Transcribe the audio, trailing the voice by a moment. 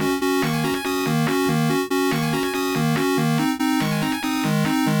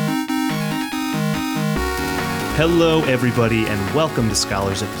Hello, everybody, and welcome to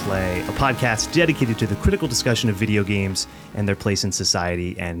Scholars at Play, a podcast dedicated to the critical discussion of video games and their place in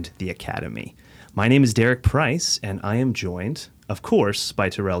society and the academy. My name is Derek Price, and I am joined, of course, by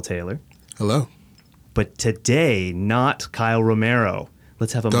Terrell Taylor. Hello. But today, not Kyle Romero.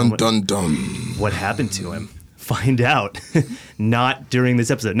 Let's have a moment. Dun, dun. What happened to him? Find out. Not during this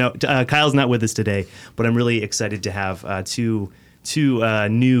episode. No, Kyle's not with us today, but I'm really excited to have two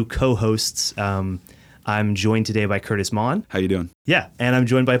new co-hosts. I'm joined today by Curtis Mon. How you doing? Yeah, and I'm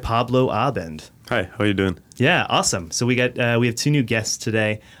joined by Pablo Abend. Hi, how you doing? Yeah, awesome. So we have two new guests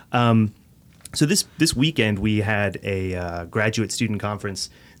today. So this weekend we had a graduate student conference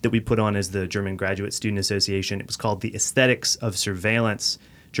that we put on as the German Graduate Student Association. It was called The Aesthetics of Surveillance,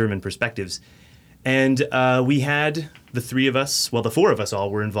 German Perspectives. And we had the four of us all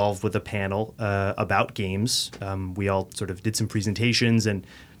were involved with a panel about games. We all sort of did some presentations and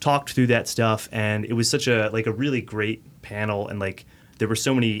talked through that stuff. And it was such a really great panel. And there were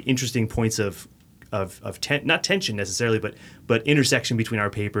so many interesting points of not tension necessarily, but intersection between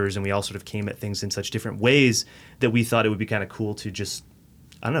our papers. And we all sort of came at things in such different ways that we thought it would be kind of cool to just,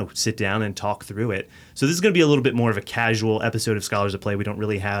 sit down and talk through it. So this is going to be a little bit more of a casual episode of Scholars at Play. We don't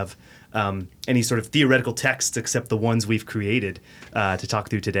really have any sort of theoretical texts except the ones we've created to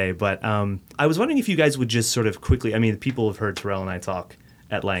talk through today. But I was wondering if you guys would just sort of quickly, the people have heard Terrell and I talk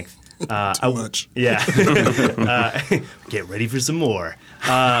at length. Too much. Yeah. Get ready for some more.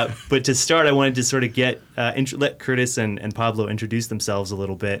 But to start, I wanted to sort of let Curtis and Pablo introduce themselves a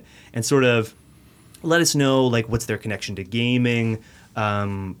little bit and sort of let us know what's their connection to gaming.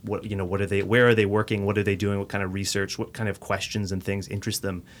 What are they? Where are they working? What are they doing? What kind of research? What kind of questions and things interest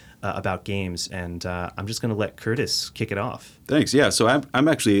them about games? And I'm just going to let Curtis kick it off. Thanks. Yeah. So I'm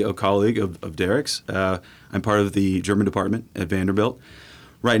actually a colleague of Derek's. I'm part of the German department at Vanderbilt.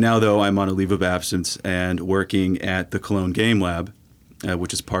 Right now, though, I'm on a leave of absence and working at the Cologne Game Lab,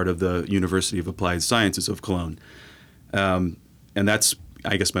 which is part of the University of Applied Sciences of Cologne. And that's,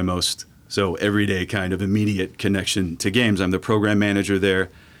 I guess, my most everyday kind of immediate connection to games. I'm the program manager there.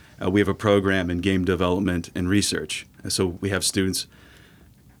 We have a program in game development and research. So we have students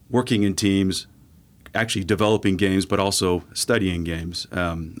working in teams, actually developing games, but also studying games,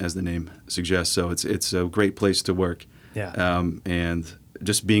 as the name suggests. So it's a great place to work. Yeah. And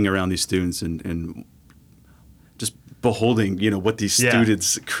just being around these students and just beholding, what these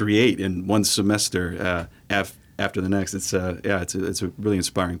students create in one semester after the next, it's a really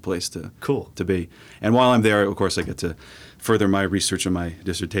inspiring place to be. And while I'm there, of course, I get to further my research on my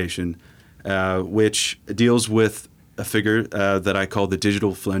dissertation, which deals with a figure that I call the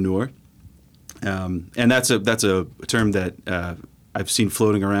digital flaneur, and that's a term that I've seen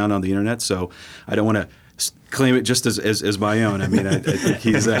floating around on the internet. So I don't want to claim it just as my own. I think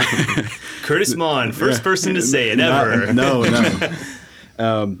he's Curtis Mon, first person to say it ever. No.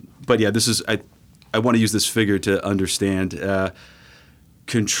 But yeah, this is I want to use this figure to understand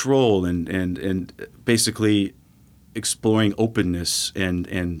control and basically exploring openness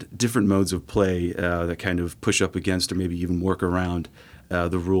and different modes of play that kind of push up against or maybe even work around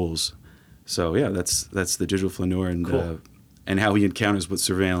the rules. So yeah, that's the digital flaneur and how he encounters with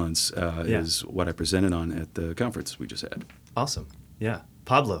surveillance is what I presented on at the conference we just had. Awesome. Yeah.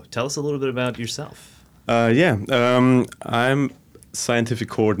 Pablo, tell us a little bit about yourself. I'm scientific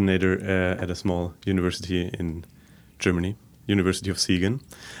coordinator at a small university in Germany, University of Siegen,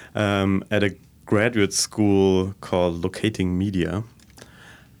 at a graduate school called Locating Media.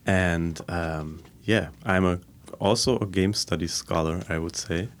 And I'm also a game studies scholar, I would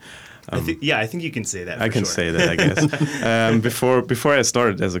say. I think you can say that. I can say that, I guess. Before I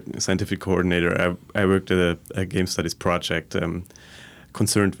started as a scientific coordinator, I worked at a game studies project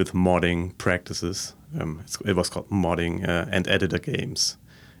concerned with modding practices. It was called Modding and Editor Games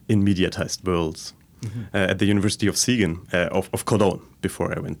in Mediatized Worlds at the University of Siegen, of Cologne,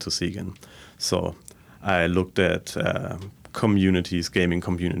 before I went to Siegen. So I looked at gaming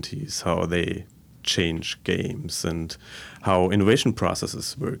communities, how they change games and how innovation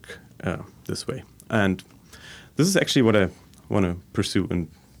processes work this way. And this is actually what I want to pursue and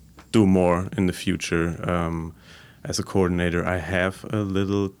do more in the future. As a coordinator, I have a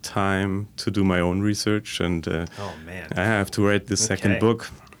little time to do my own research, and I have to write the second book.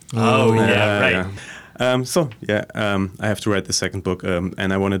 Oh, yeah, right. I have to write the second book,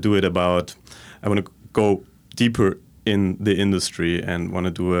 and I want to do it I want to go deeper in the industry and want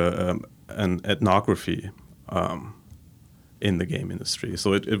to do an ethnography in the game industry.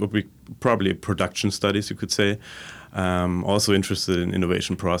 So it would be probably production studies, you could say, Also interested in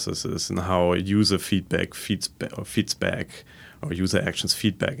innovation processes and how user feedback feeds back, or user actions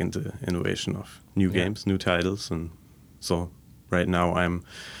feedback into innovation of new games, new titles. And so right now I'm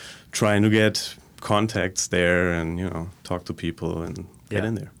trying to get contacts there and, talk to people and get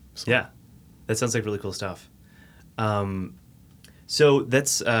in there. So. Yeah, that sounds like really cool stuff. So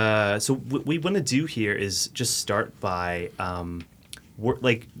that's so what we want to do here is just start by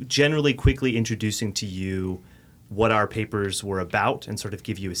generally quickly introducing to you what our papers were about and sort of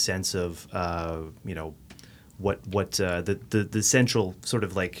give you a sense of what the central sort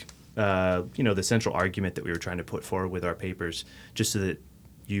of the central argument that we were trying to put forward with our papers, just so that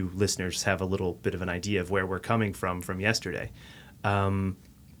you listeners have a little bit of an idea of where we're coming from yesterday. I'll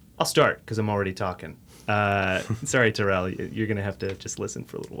start because I'm already talking. Sorry, Terrell, you're going to have to just listen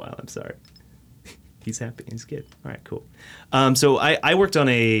for a little while. I'm sorry. He's happy. He's good. All right, cool. So I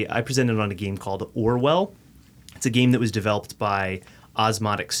presented on a game called Orwell. It's a game that was developed by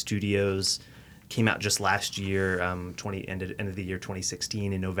Osmotic Studios. Came out just last year, end of the year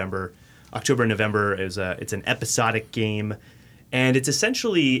 2016 in October, November. It's an episodic game, and it's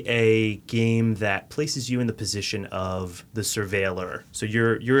essentially a game that places you in the position of the surveiller. So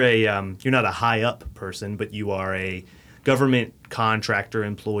you're not a high up person, but you are a government contractor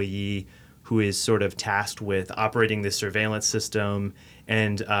employee who is sort of tasked with operating this surveillance system.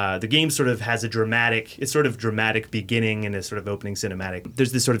 And the game sort of has a dramatic beginning and a sort of opening cinematic.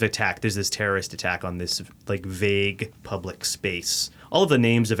 There's this sort of attack. There's this terrorist attack on this vague public space. All of the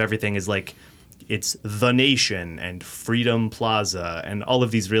names of everything is it's The Nation and Freedom Plaza and all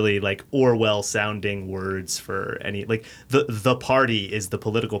of these really Orwell sounding words for any the party is the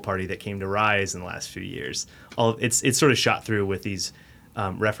political party that came to rise in the last few years. It's sort of shot through with these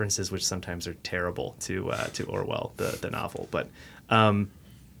references which sometimes are terrible to Orwell the novel, but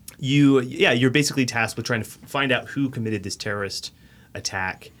you're basically tasked with trying to find out who committed this terrorist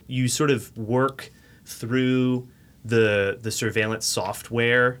attack. You sort of work through the surveillance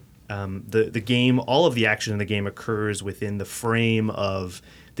software. The game, all of the action in the game occurs within the frame of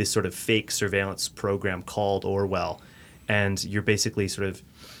this sort of fake surveillance program called Orwell, and you're basically sort of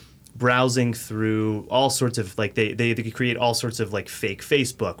browsing through all sorts of they create all sorts of fake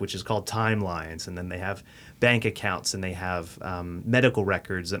Facebook, which is called timelines, and then they have bank accounts and they have medical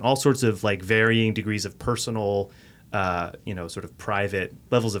records and all sorts of varying degrees of personal sort of private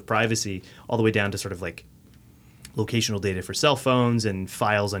levels of privacy, all the way down to sort of locational data for cell phones and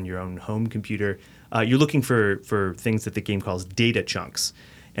files on your own home computer. You're looking for things that the game calls data chunks,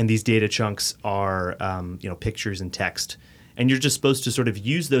 and these data chunks are pictures and text. And you're just supposed to sort of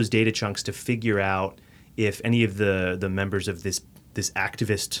use those data chunks to figure out if any of the members of this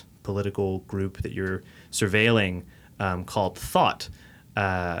activist political group that you're surveilling, called Thought,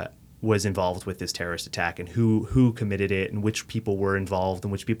 was involved with this terrorist attack, and who committed it, and which people were involved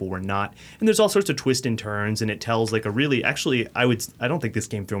and which people were not. And there's all sorts of twists and turns, and it tells I don't think this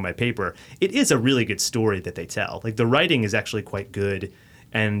came through in my paper. It is a really good story that they tell. The writing is actually quite good,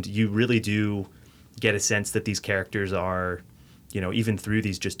 and you really do get a sense that these characters are, even through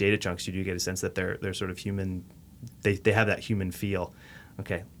these just data chunks, you do get a sense that they're sort of human. They have that human feel.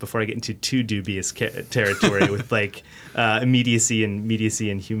 Okay, before I get into too dubious territory with immediacy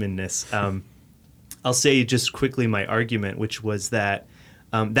and humanness, I'll say just quickly my argument, which was that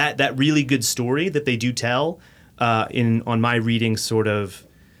that really good story that they do tell on my reading sort of.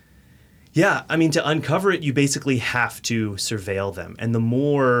 Yeah, I mean, to uncover it, you basically have to surveil them, and the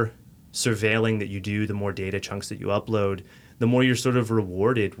more surveilling that you do, the more data chunks that you upload, the more you're sort of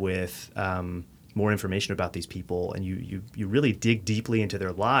rewarded with more information about these people, and you really dig deeply into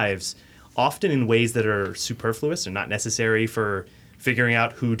their lives, often in ways that are superfluous and not necessary for figuring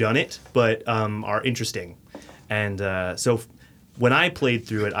out who done it, but are interesting. And so when I played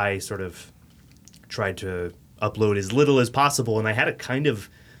through it, I sort of tried to upload as little as possible, and I had a kind of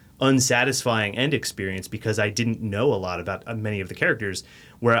unsatisfying end experience because I didn't know a lot about many of the characters,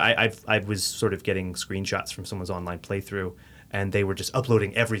 where I was sort of getting screenshots from someone's online playthrough, and they were just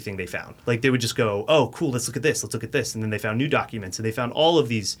uploading everything they found. They would just go, oh, cool, let's look at this, and then they found new documents, and they found all of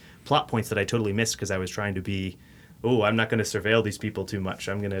these plot points that I totally missed because I was trying to be, I'm not going to surveil these people too much,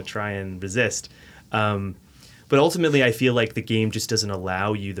 I'm going to try and resist. But ultimately, I feel like the game just doesn't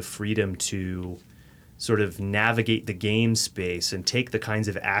allow you the freedom to sort of navigate the game space and take the kinds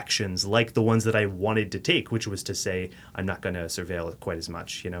of actions like the ones that I wanted to take, which was to say, I'm not going to surveil it quite as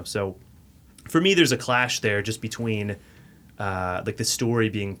much, So for me, there's a clash there just between the story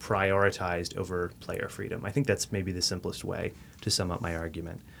being prioritized over player freedom. I think that's maybe the simplest way to sum up my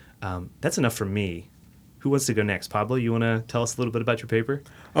argument. That's enough from me. Who wants to go next? Pablo, you want to tell us a little bit about your paper?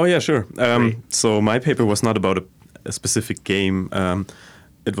 Oh, yeah, sure. So my paper was not about a specific game.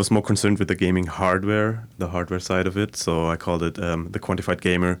 It was more concerned with the gaming hardware, the hardware side of it. So I called it the Quantified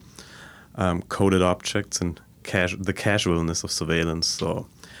Gamer, Coded Objects, and the Casualness of Surveillance. So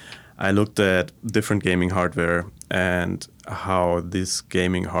I looked at different gaming hardware and how this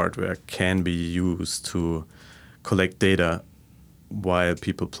gaming hardware can be used to collect data while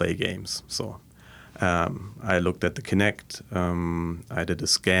people play games. So I looked at the Kinect. I did a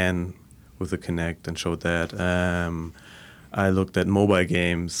scan with the Kinect and showed that. I looked at mobile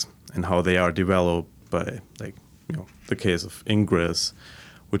games and how they are developed by, the case of Ingress,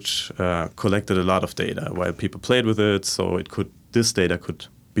 which collected a lot of data while people played with it. So this data could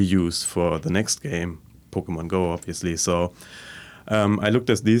be used for the next game, Pokemon Go, obviously. So I looked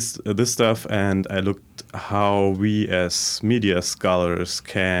at this stuff, and I looked how we as media scholars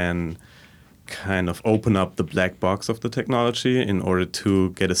can kind of open up the black box of the technology in order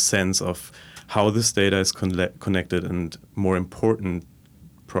to get a sense of how this data is connected, and more important,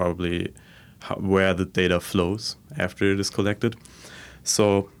 probably where the data flows after it is collected.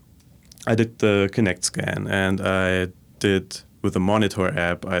 So I did the Kinect scan, and I did, with the Monitor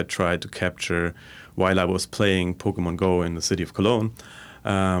app, I tried to capture, while I was playing Pokemon Go in the city of Cologne,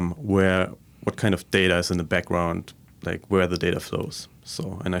 what kind of data is in the background, like where the data flows.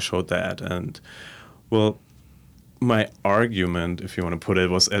 So, and I showed that. And, well, my argument, if you want to put it,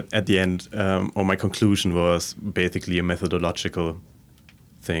 was at the end, or my conclusion was basically a methodological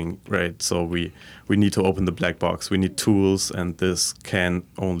thing, right? So we need to open the black box. We need tools, and this can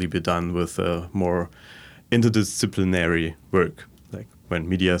only be done with more interdisciplinary work, like when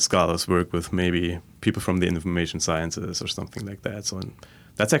media scholars work with maybe people from the information sciences or something like that. So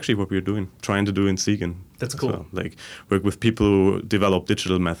that's actually what we're trying to do in Siegen. That's cool. Well. Like work with people who develop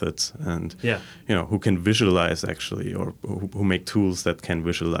digital methods and who can visualize actually, or who make tools that can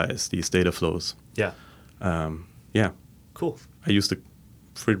visualize these data flows. Yeah. Cool. I used a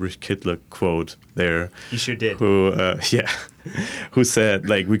Friedrich Kittler quote there. You sure did. Who said,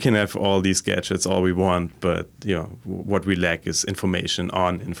 like, we can have all these gadgets all we want, but what we lack is information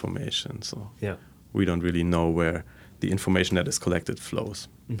on information. So we don't really know where the information that is collected flows,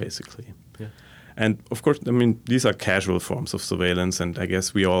 basically. Yeah. And of course, I mean, these are casual forms of surveillance, and I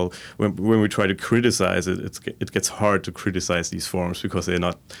guess we all, when we try to criticize it, it gets hard to criticize these forms because they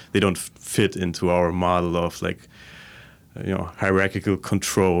don't fit into our model of like, hierarchical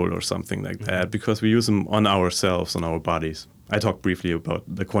control or something like that, because we use them on ourselves, on our bodies. I talked briefly about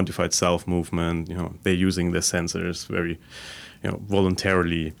the quantified self movement. They're using the sensors very,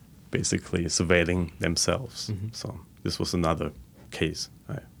 voluntarily, basically surveilling themselves. Mm-hmm. So this was another case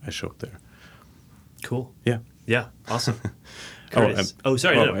I showed there. Cool. Yeah. Yeah. Awesome. Curtis.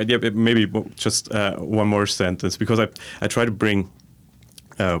 Sorry. No. Maybe just one more sentence, because I try to bring.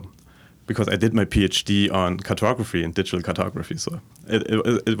 Because I did my PhD on cartography and digital cartography, so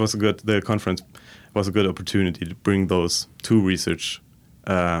it was the conference was a good opportunity to bring those two research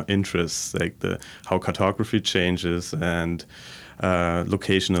interests, like how cartography changes and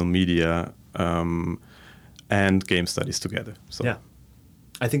locational media and game studies together. So. Yeah,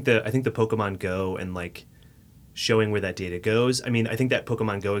 I think the Pokemon Go and like showing where that data goes. I mean, I think that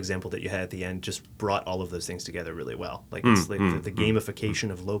Pokemon Go example that you had at the end just brought all of those things together really well. Like it's the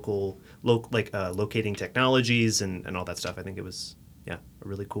gamification of locating technologies and all that stuff. I think it was a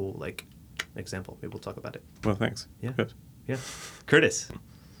really cool example. Maybe we'll talk about it. Well, thanks. Yeah. Good. Yeah. Curtis.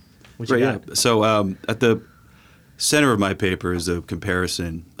 What you got? Yeah. So at the center of my paper is a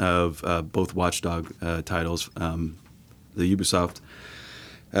comparison of both Watchdog titles, the Ubisoft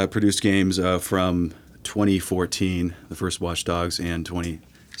produced games from 2014, the first Watch Dogs, and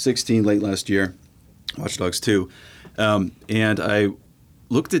 2016, late last year, Watch Dogs 2. And I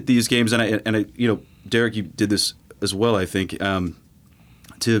looked at these games, and I Derek, you did this as well, I think,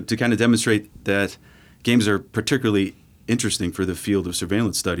 to kind of demonstrate that games are particularly interesting for the field of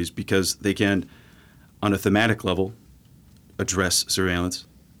surveillance studies because they can, on a thematic level, address surveillance.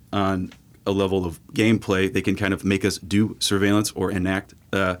 On a level of gameplay, they can kind of make us do surveillance or enact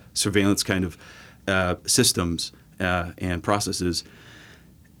surveillance kind of systems and processes.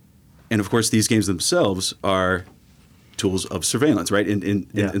 And of course, these games themselves are tools of surveillance, right?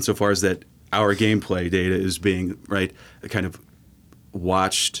 Insofar as that our gameplay data is being kind of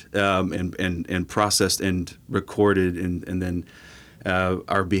watched and processed and recorded, and then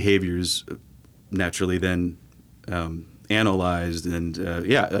our behaviors naturally then analyzed, and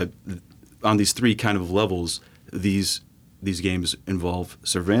on these three kind of levels, these games involve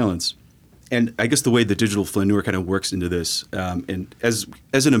surveillance. And I guess the way the digital flaneur kind of works into this, and as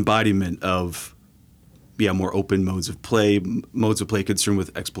an embodiment of more open modes of play concerned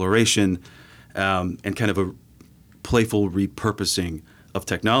with exploration, and kind of a playful repurposing of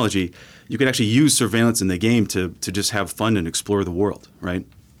technology, you can actually use surveillance in the game to just have fun and explore the world, right?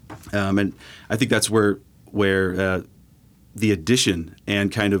 And I think that's where the addition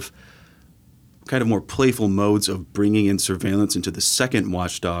and kind of more playful modes of bringing in surveillance into the second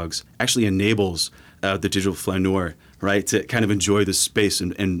Watch Dogs actually enables the digital flaneur, right, to kind of enjoy the space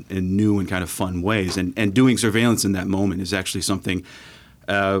in new and kind of fun ways. And doing surveillance in that moment is actually something,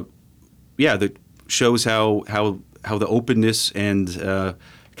 that shows how the openness and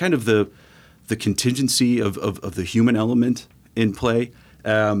kind of the contingency of the human element in play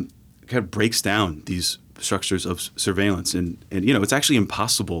kind of breaks down these structures of surveillance. And it's actually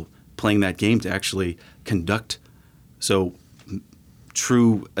impossible playing that game to actually conduct like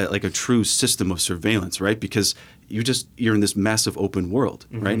a true system of surveillance, right? Because you're in this massive open world,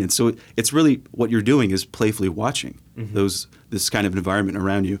 right? And so it's really what you're doing is playfully watching this kind of environment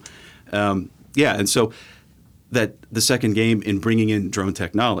around you. And so that the second game in bringing in drone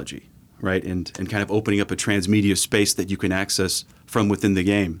technology, right, and kind of opening up a transmedia space that you can access from within the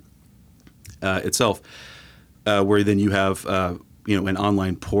game itself, where then you have an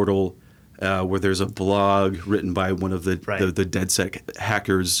online portal where there's a blog written by one of the DedSec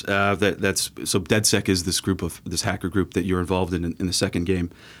hackers. So DedSec is this hacker group that you're involved in the second game.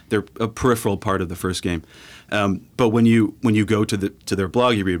 They're a peripheral part of the first game. But when you go to their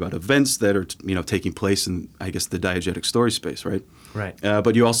blog, you read about events that are taking place in, I guess, the diegetic story space, right? Right.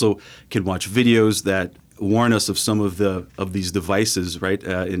 But you also can watch videos that warn us of some of these devices, right?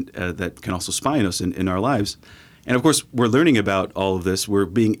 That can also spy on us in our lives. And of course, we're learning about all of this. We're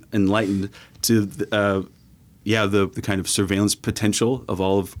being enlightened to the kind of surveillance potential of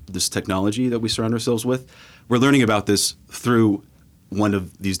all of this technology that we surround ourselves with. We're learning about this through one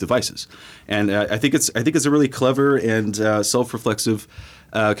of these devices, and I think it's a really clever and self-reflexive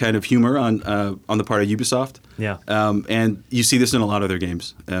kind of humor on the part of Ubisoft. Yeah. And you see this in a lot of their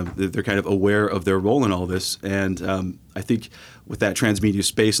games. They're kind of aware of their role in all this, and I think with that transmedia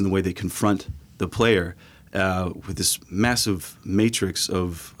space and the way they confront the player. With this massive matrix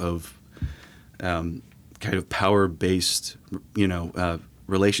of kind of power-based,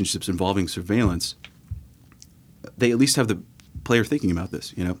 relationships involving surveillance, they at least have the player thinking about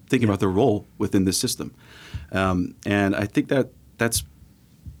this, thinking about their role within this system. And I think that's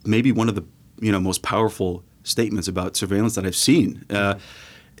maybe one of the most powerful statements about surveillance that I've seen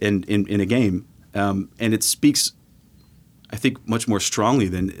in a game, and it speaks, I think, much more strongly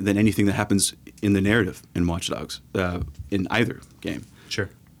than anything that happens in the narrative in Watch Dogs, in either game.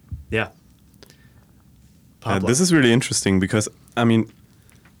 Sure. Yeah. This is really interesting because, I mean,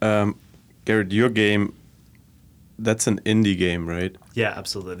 Garrett, your game, that's an indie game, right? Yeah,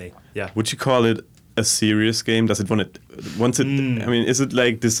 absolutely. Yeah. Would you call it a serious game? Does it I mean, is it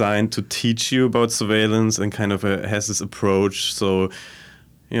like designed to teach you about surveillance and kind of has this approach so,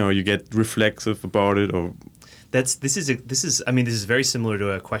 you get reflexive about it, or? This is very similar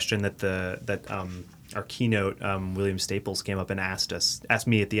to a question that our keynote William Staples came up and asked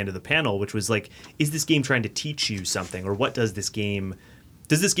me at the end of the panel, which was like, is this game trying to teach you something, or what does this game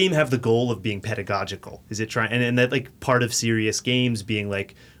have the goal of being pedagogical? Is it trying and that like part of serious games being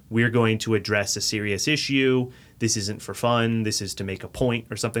like, we're going to address a serious issue, this isn't for fun, this is to make a point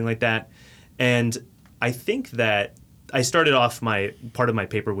or something like that. And I think that I started off part of my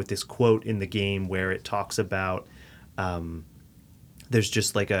paper with this quote in the game where it talks about there's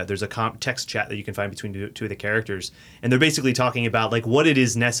just like there's a text chat that you can find between two of the characters, and they're basically talking about like what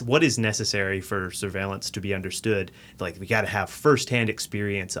is necessary for surveillance to be understood. Like, we got to have firsthand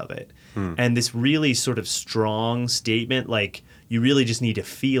experience of it, and this really sort of strong statement, like you really just need to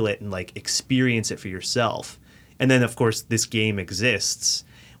feel it and like experience it for yourself. And then of course this game exists,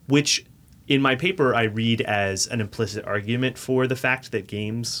 which in my paper, I read as an implicit argument for the fact that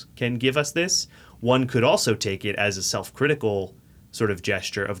games can give us this. One could also take it as a self-critical sort of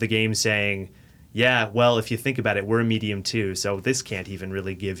gesture of the game saying, yeah, well, if you think about it, we're a medium too, so this can't even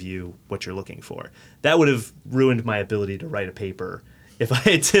really give you what you're looking for. That would have ruined my ability to write a paper if I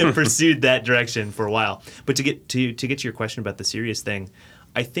had to pursued that direction for a while. But to get to your question about the serious thing,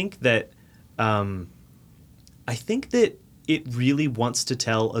 I think that it really wants to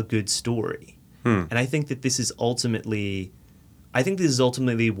tell a good story. And I think that this is ultimately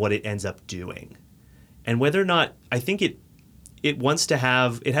what it ends up doing. And whether or not, I think it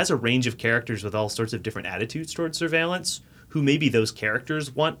has a range of characters with all sorts of different attitudes towards surveillance, who maybe those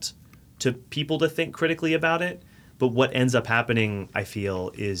characters want people to think critically about it. But what ends up happening, I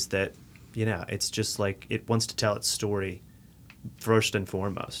feel, is that, it's just like it wants to tell its story first and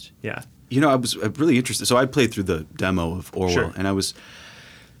foremost. Yeah. I was really interested. So I played through the demo of Orwell, Sure. and I was,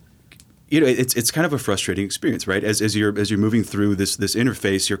 it's kind of a frustrating experience, right? As you're moving through this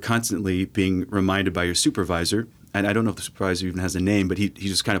interface, you're constantly being reminded by your supervisor, and I don't know if the supervisor even has a name, but he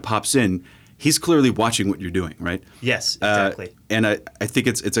just kind of pops in. He's clearly watching what you're doing, right? Yes, exactly. And I think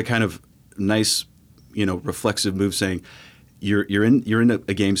it's a kind of nice, reflexive move saying you're in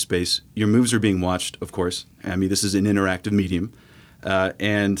a game space. Your moves are being watched, of course. I mean, this is an interactive medium,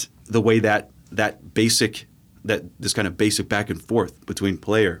 and the way that this kind of basic back and forth between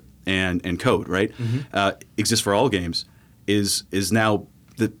player and code, right, exists for all games, is now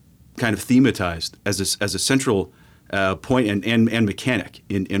the kind of thematized as a central point and mechanic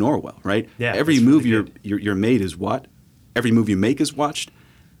in Orwell, right? Yeah, every that's move really you're made is every move you make is watched,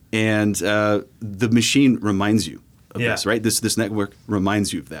 and the machine reminds you of this, right? This network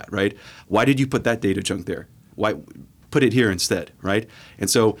reminds you of that, right? Why did you put that data chunk there? Why put it here instead, right? And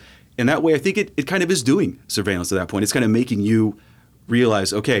so in that way, I think it kind of is doing surveillance at that point. It's kind of making you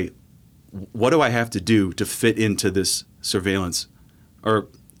realize, okay, what do I have to do to fit into this surveillance? Or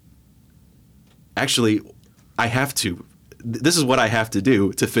actually, I have to. This is what I have to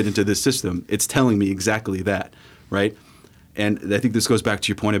do to fit into this system. It's telling me exactly that, right? And I think this goes back to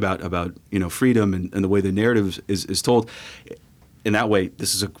your point about freedom and the way the narrative is told. In that way,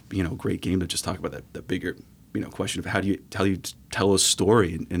 this is a great game to just talk about that bigger question of how do you tell a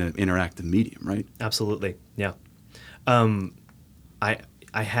story in an interactive medium, right? Absolutely, yeah. I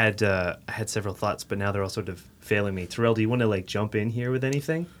had several thoughts, but now they're all sort of failing me. Terrell, do you want to jump in here with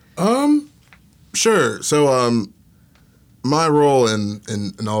anything? Sure. So my role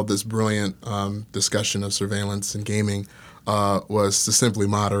in all this brilliant discussion of surveillance and gaming was to simply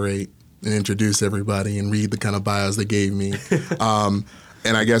moderate and introduce everybody and read the kind of bios they gave me.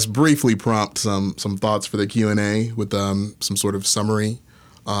 And I guess briefly prompt some thoughts for the Q&A with some sort of summary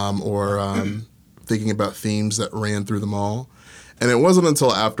or thinking about themes that ran through them all. And it wasn't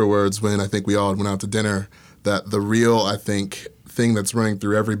until afterwards when I think we all went out to dinner that the real, I think, thing that's running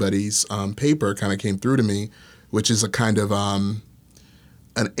through everybody's paper kind of came through to me, which is a kind of an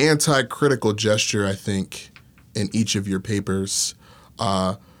anti-critical gesture, I think, in each of your papers.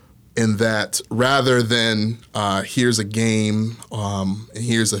 In that rather than here's a game, and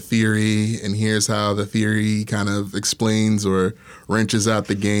here's a theory, and here's how the theory kind of explains or wrenches out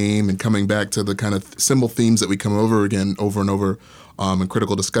the game, and coming back to the kind of simple themes that we come over and over in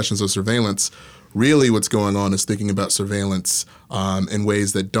critical discussions of surveillance, really what's going on is thinking about surveillance in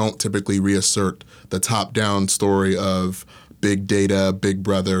ways that don't typically reassert the top-down story of big data, big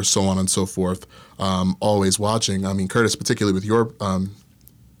brother, so on and so forth, always watching. I mean, Curtis, particularly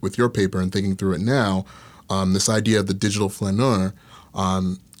with your paper and thinking through it now, this idea of the digital flaneur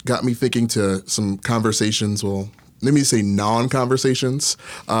got me thinking to some conversations, well, let me say non-conversations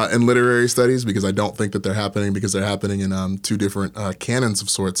in literary studies, because I don't think that they're happening, because they're happening in two different canons of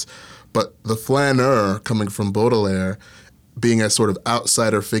sorts. But the flaneur coming from Baudelaire, being a sort of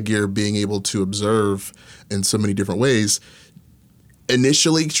outsider figure, being able to observe in so many different ways,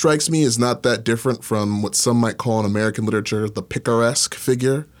 initially strikes me as not that different from what some might call in American literature the picaresque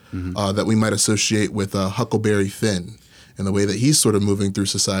figure that we might associate with Huckleberry Finn, and the way that he's sort of moving through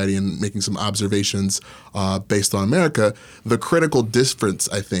society and making some observations based on America. The critical difference,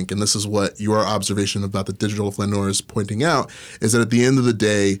 I think, and this is what your observation about the digital flaneur is pointing out, is that at the end of the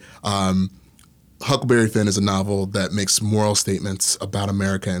day, Huckleberry Finn is a novel that makes moral statements about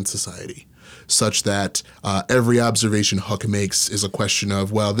America and society, such that every observation Huck makes is a question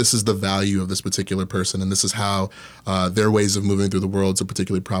of, well, this is the value of this particular person, and this is how their ways of moving through the world are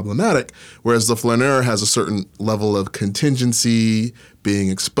particularly problematic, whereas the flaneur has a certain level of contingency being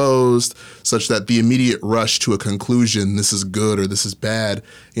exposed, such that the immediate rush to a conclusion, this is good or this is bad,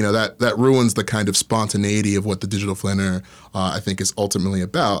 that ruins the kind of spontaneity of what the digital flaneur, I think, is ultimately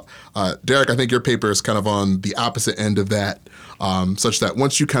about. Derek, I think your paper is kind of on the opposite end of that, such that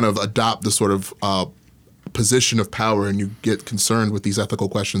once you kind of adopt the sort of position of power and you get concerned with these ethical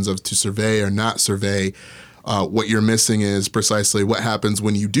questions of to survey or not survey, what you're missing is precisely what happens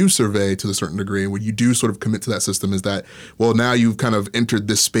when you do survey to a certain degree, and when you do sort of commit to that system, is that, well, now you've kind of entered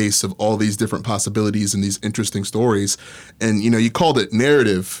this space of all these different possibilities and these interesting stories. And, you called it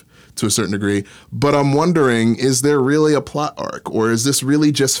narrative to a certain degree, but I'm wondering, is there really a plot arc, or is this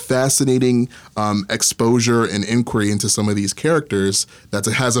really just fascinating exposure and inquiry into some of these characters that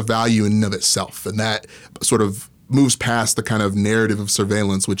has a value in and of itself, and that sort of moves past the kind of narrative of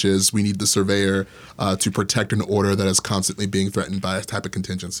surveillance, which is we need the surveyor to protect an order that is constantly being threatened by a type of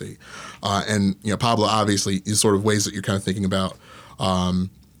contingency. And Pablo, obviously, is sort of ways that you're kind of thinking about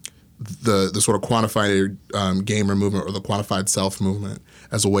the sort of quantified gamer movement or the quantified self movement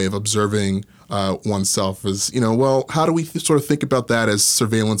as a way of observing oneself is, well, how do we sort of think about that as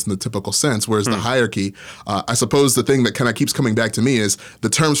surveillance in the typical sense? Whereas the hierarchy, I suppose the thing that kind of keeps coming back to me is the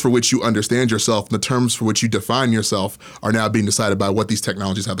terms for which you understand yourself and the terms for which you define yourself are now being decided by what these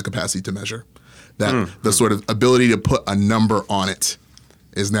technologies have the capacity to measure. That the sort of ability to put a number on it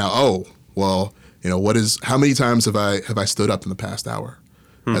is now, how many times have I stood up in the past hour?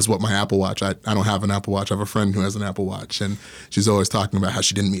 As what my Apple Watch. I don't have an Apple Watch. I have a friend who has an Apple Watch, and she's always talking about how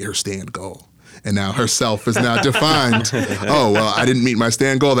she didn't meet her stand goal. And now herself is now defined. I didn't meet my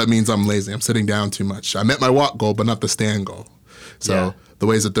stand goal. That means I'm lazy. I'm sitting down too much. I met my walk goal, but not the stand goal. So the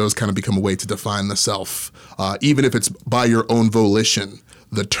ways that those kind of become a way to define the self, even if it's by your own volition,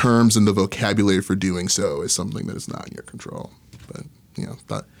 the terms and the vocabulary for doing so is something that is not in your control.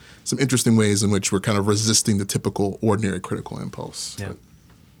 But, some interesting ways in which we're kind of resisting the typical ordinary critical impulse. Yeah.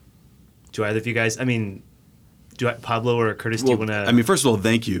 Do either of you guys, Pablo or Curtis, do you want to? First of all,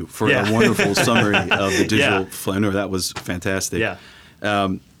 thank you for a wonderful summary of the digital flaneur. That was fantastic. Yeah.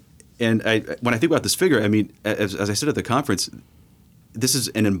 And when I think about this figure, as I said at the conference, this is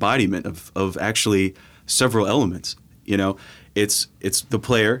an embodiment of actually several elements. It's the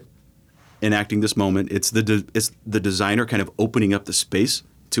player enacting this moment. It's the designer kind of opening up the space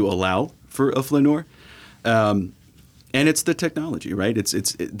to allow for a flaneur. And it's the technology, right?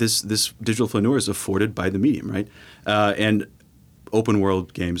 This digital flaneur is afforded by the medium, right? And open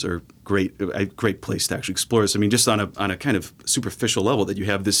world games are a great place to actually explore this. Just on a kind of superficial level, that you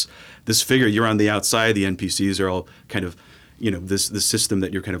have this figure, you're on the outside, the NPCs are all kind of, this system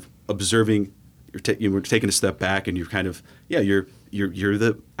that you're kind of observing. You're taking a step back, and you're kind of you're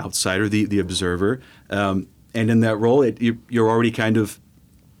the outsider, the observer, and in that role, you're already kind of,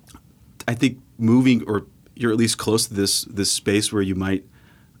 I think, moving, or you're at least close to this space where you might,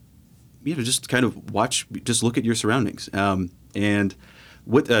 just kind of just look at your surroundings. And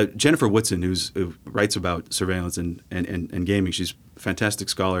what Jennifer Woodson, who writes about surveillance and gaming, she's a fantastic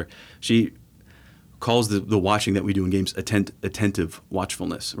scholar. She calls the watching that we do in games attentive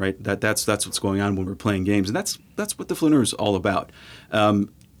watchfulness, right? That's what's going on when we're playing games, and that's what the flaneur is all about.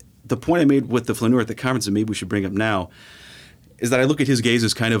 The point I made with the flaneur at the conference, and maybe we should bring up now, is that I look at his gaze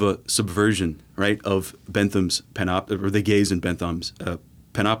as kind of a subversion, right, of Bentham's or the gaze in Bentham's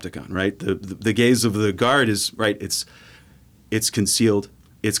panopticon, right? The gaze of the guard is, right, it's concealed,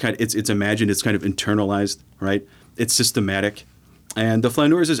 it's imagined, it's kind of internalized, right? It's systematic. And the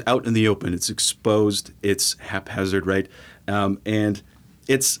flaneur is out in the open. It's exposed. It's haphazard, right? And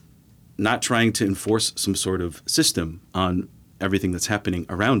it's not trying to enforce some sort of system on everything that's happening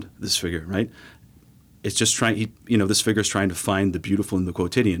around this figure, right? It's just this figure is trying to find the beautiful in the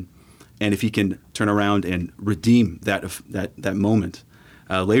quotidian, and if he can turn around and redeem that moment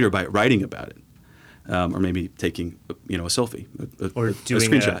later by writing about it, or maybe taking a selfie, or doing a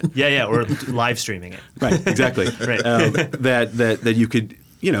screenshot, or live streaming it. Right, exactly. Right. That you could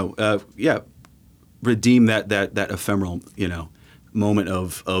redeem that ephemeral moment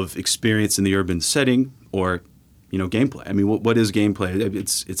of experience in the urban setting, or gameplay. What is gameplay?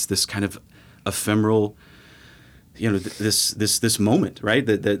 It's this kind of ephemeral, this moment, right?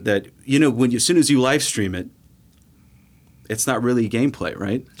 That when as soon as you live stream it, it's not really gameplay,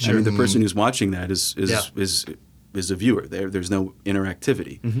 right? Sure. The person who's watching that is a viewer. There's no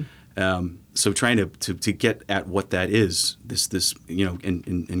interactivity. Mm-hmm. So trying to get at what that is, this in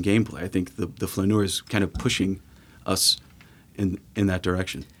gameplay, I think the flaneur is kind of pushing us in that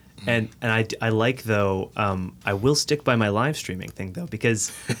direction. And I like, though, I will stick by my live streaming thing, though,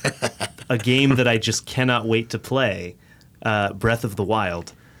 because a game that I just cannot wait to play, Breath of the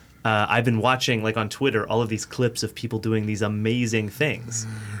Wild, I've been watching, on Twitter, all of these clips of people doing these amazing things.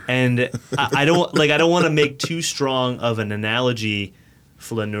 And I don't want to make too strong of an analogy,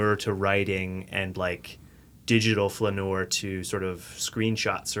 flaneur to writing, and digital flaneur to sort of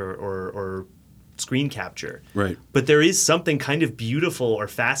screenshots or screen capture. Right. But there is something kind of beautiful or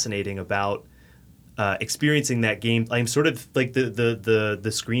fascinating about experiencing that game. I'm sort of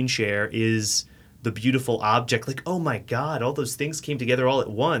the screen share is the beautiful object. Oh my God, all those things came together all at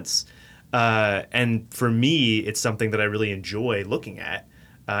once. And for me, it's something that I really enjoy looking at.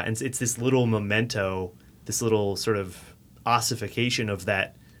 And it's this little memento, this little sort of ossification of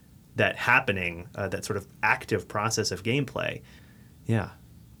that happening, that sort of active process of gameplay. Yeah.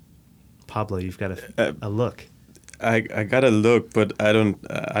 Pablo, you've got a look. I got a look, but I don't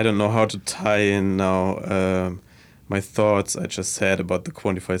know how to tie in now my thoughts I just had about the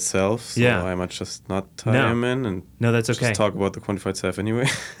quantified self. So I might just not tie them in, and that's okay. Just talk about the quantified self anyway.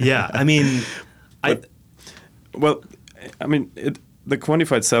 Yeah, the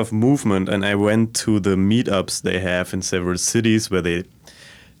quantified self movement, and I went to the meetups they have in several cities where they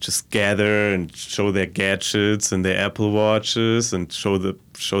just gather and show their gadgets and their Apple Watches and show their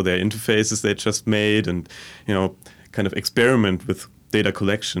interfaces they just made, and kind of experiment with data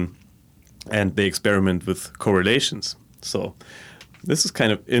collection, and they experiment with correlations. So this is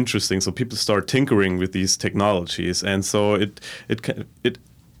kind of interesting. So people start tinkering with these technologies, and so it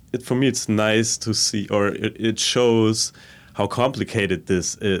for me it's nice to see, or it shows how complicated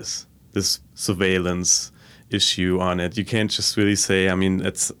this is, this surveillance issue on it. You can't just really say, I mean,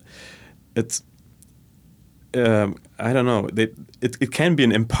 it's I don't know. It can be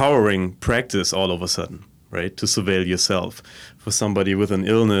an empowering practice all of a sudden, right? To surveil yourself. For somebody with an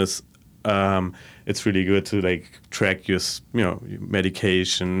illness, it's really good to like track your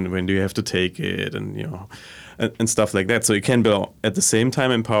medication, when do you have to take it, and stuff like that. So it can be at the same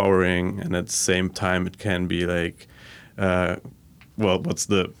time empowering, and at the same time it can be like, what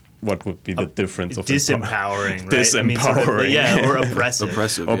would be the difference of disempowering, right? Disempowering, or oppressive.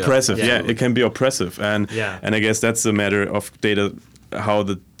 Oppressive, yeah. It can be oppressive, and I guess that's a matter of data, how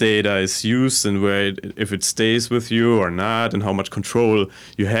the data is used, and if it stays with you or not, and how much control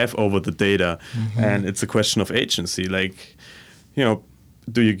you have over the data. And it's a question of agency. Like,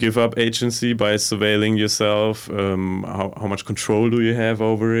 do you give up agency by surveilling yourself? How much control do you have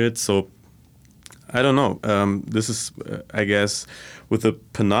over it? So I don't know. This is, I guess, with a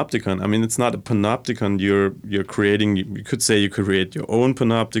panopticon. I mean, it's not a panopticon you're creating. You could say you create your own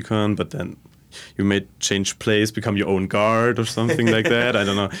panopticon, but then you may change place, become your own guard or something like that. I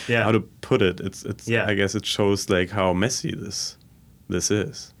don't know how to put it. It's I guess it shows like how messy this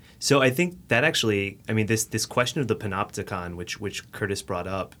is. So I think that actually, I mean, this question of the panopticon, which Curtis brought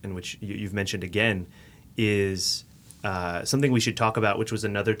up and which you've mentioned again, is something we should talk about, which was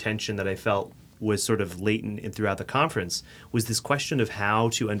another tension that I felt was sort of latent throughout the conference, was this question of how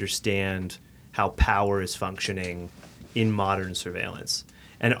to understand how power is functioning in modern surveillance.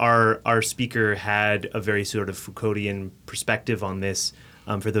 And our speaker had a very sort of Foucauldian perspective on this.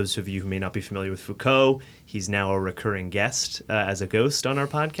 For those of you who may not be familiar with Foucault, he's now a recurring guest as a ghost on our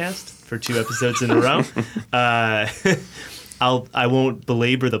podcast for 2 episodes in a row. I won't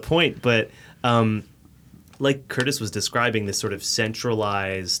belabor the point, but like Curtis was describing, this sort of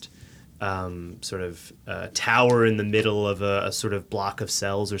centralized tower in the middle of a sort of block of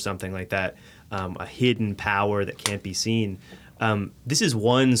cells or something like that, a hidden power that can't be seen. This is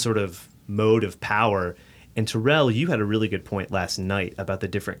one sort of mode of power. And Terrell, you had a really good point last night about the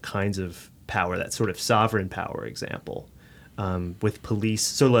different kinds of power, that sort of sovereign power example, with police.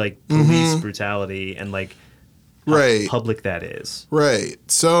 So like police brutality and like how public that is. Right.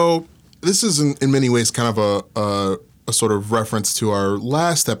 So this is in many ways kind of a sort of reference to our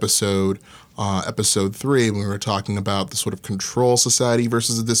last episode, episode 3, when we were talking about the sort of control society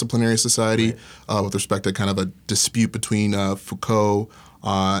versus a disciplinary society, with respect to kind of a dispute between Foucault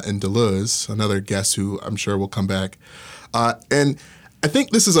and Deleuze, another guest who I'm sure will come back. And I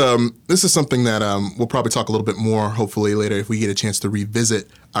think this is something that we'll probably talk a little bit more, hopefully, later if we get a chance to revisit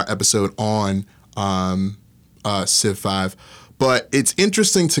our episode on Civ 5. But it's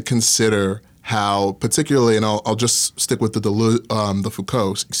interesting to consider how, particularly, and I'll just stick with the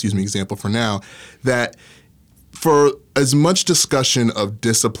Foucault, example for now, that for as much discussion of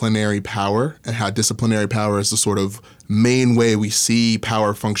disciplinary power and how disciplinary power is the sort of main way we see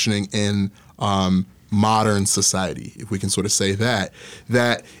power functioning in modern society, if we can sort of say that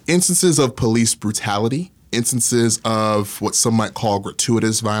instances of police brutality, instances of what some might call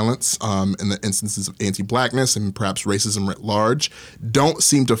gratuitous violence, in the instances of anti-blackness and perhaps racism writ large, don't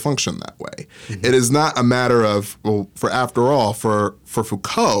seem to function that way. It is not a matter of, for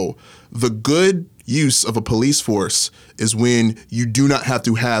Foucault, the good use of a police force is when you do not have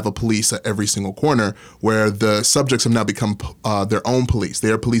to have a police at every single corner, where the subjects have now become their own police.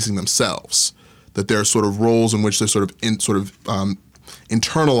 They are policing themselves. That there are sort of roles in which they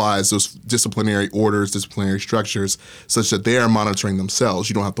internalize those disciplinary orders, disciplinary structures, such that they are monitoring themselves.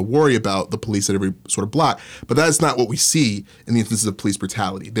 You don't have to worry about the police at every sort of block. But that's not what we see in the instances of police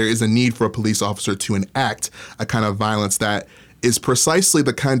brutality. There is a need for a police officer to enact a kind of violence that is precisely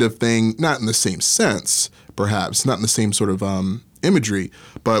the kind of thing, not in the same sense, perhaps, not in the same sort of imagery,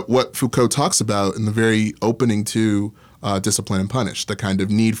 but what Foucault talks about in the very opening to Discipline and Punish, the kind of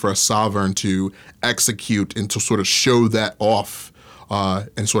need for a sovereign to execute and to sort of show that off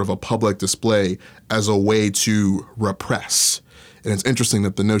in sort of a public display as a way to repress. And it's interesting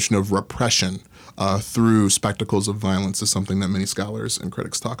that the notion of repression through spectacles of violence is something that many scholars and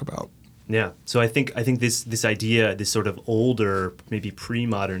critics talk about. Yeah. So I think this idea, this sort of older, maybe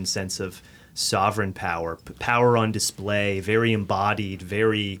pre-modern sense of sovereign power, power on display, very embodied,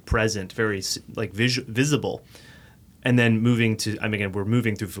 very present, very like visible. And then moving to, I mean, again, we're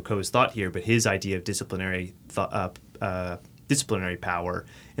moving through Foucault's thought here, but his idea of disciplinary power,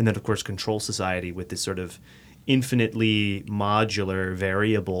 and then of course control society with this sort of infinitely modular,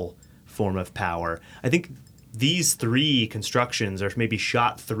 variable form of power. I think these three constructions are maybe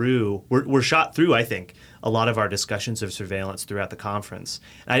shot through. We're shot through, I think, a lot of our discussions of surveillance throughout the conference.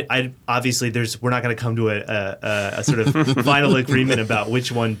 I obviously we're not going to come to a sort of final agreement about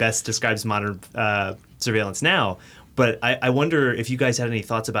which one best describes modern surveillance now. But I wonder if you guys had any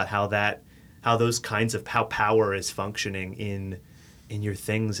thoughts about how how power is functioning in your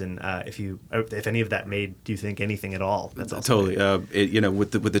things, and if any of that made you think anything at all. That's totally.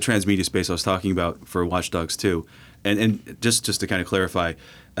 With the transmedia space I was talking about for Watch Dogs 2, and just to kind of clarify,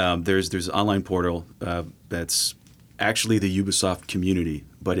 there's an online portal that's actually the Ubisoft community,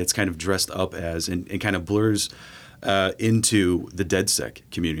 but it's kind of dressed up as and kind of blurs into the DedSec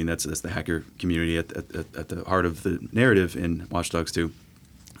community, and that's the hacker community at the heart of the narrative in Watch Dogs 2.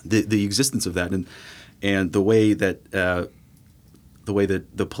 The existence of that and the way that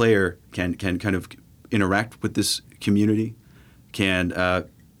the player can kind of interact with this community, can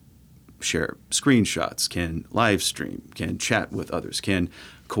share screenshots, can live stream, can chat with others, can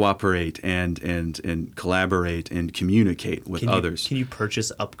cooperate and collaborate and communicate with others. Can you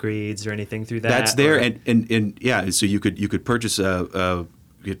purchase upgrades or anything through that? That's there, and so you could purchase downloadable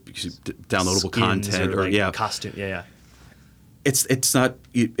skins content or costume. It's not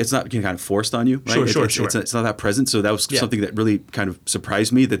kind of forced on you, right? Sure. It's not that present. So that was something that really kind of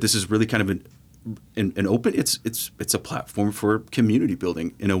surprised me, that this is really kind of an open. It's a platform for community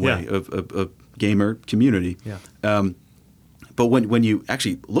building in a way of gamer community. Yeah. But when you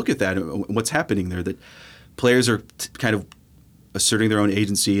actually look at that, what's happening there, that players are kind of asserting their own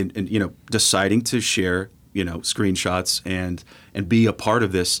agency and deciding to share screenshots and be a part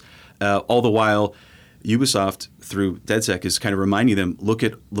of this, all the while Ubisoft through DedSec is kind of reminding them, look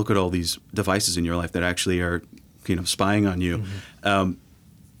at all these devices in your life that actually are spying on you. Mm-hmm.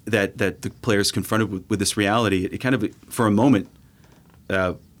 That the players confronted with this reality, it kind of for a moment,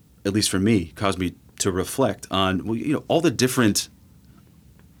 at least for me, caused me to reflect on all the different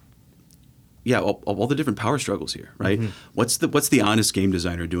all the different power struggles here, right? Mm-hmm. What's the honest game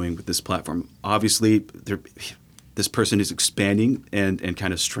designer doing with this platform? Obviously, this person is expanding and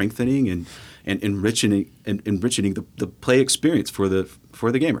kind of strengthening and enriching the play experience for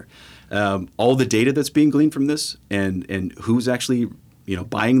the gamer. All the data that's being gleaned from this, and who's actually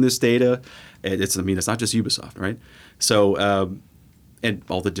buying this data. It's not just Ubisoft, right? So and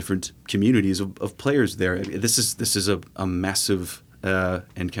all the different communities of players there. This is a massive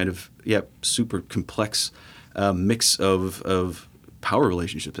and kind of super complex mix of power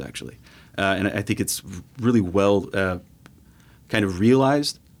relationships actually, and I think it's really well kind of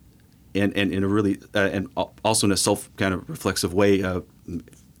realized. And in a really and also in a self kind of reflexive way,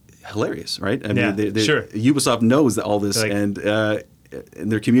 hilarious, right? I mean, sure. Ubisoft knows all this, and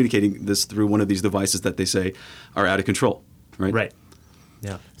they're communicating this through one of these devices that they say are out of control, right? Right.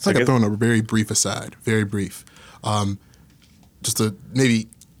 Yeah. It's like I'm throwing a very brief aside, very brief. Just a maybe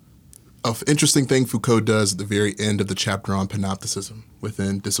an interesting thing Foucault does at the very end of the chapter on panopticism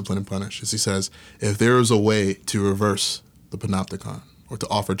within Discipline and Punish is he says, if there is a way to reverse the panopticon, or to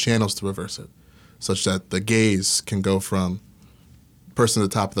offer channels to reverse it, such that the gaze can go from person at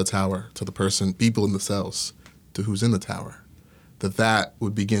the top of the tower to the people in the cells to who's in the tower, that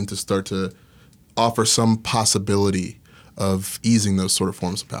would begin to start to offer some possibility of easing those sort of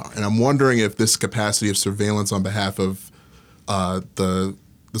forms of power. And I'm wondering if this capacity of surveillance on behalf of the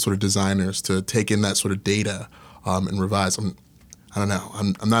sort of designers to take in that sort of data and revise, I don't know.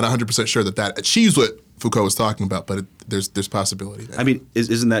 I'm not 100% sure that achieves what Foucault was talking about, but there's possibility there. I mean,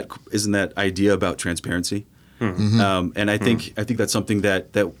 isn't that idea about transparency? Mm-hmm. And I think that's something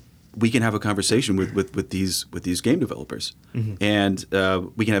that we can have a conversation with these game developers, mm-hmm. and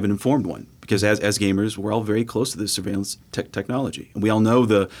we can have an informed one, because as gamers, we're all very close to this surveillance technology, and we all know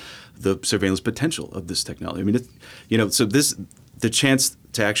the surveillance potential of this technology. I mean, so the chance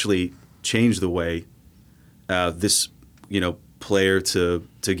to actually change the way this player to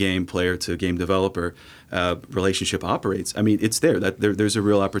game developer relationship operates. I mean, it's there. There's a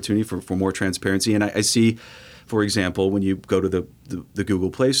real opportunity for more transparency. And I see, for example, when you go to the Google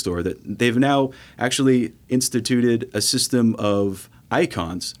Play Store, that they've now actually instituted a system of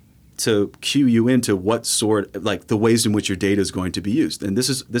icons to cue you into like the ways in which your data is going to be used. And this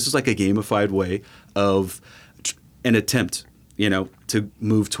is like a gamified way of an attempt, to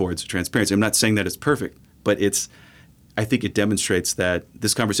move towards transparency. I'm not saying that it's perfect, but it's I think it demonstrates that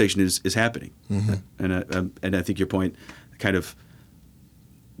this conversation is happening. And I think your point, kind of,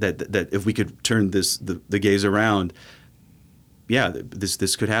 that if we could turn the gaze around,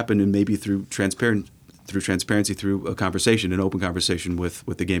 this could happen, and maybe through transparency, through a conversation, an open conversation with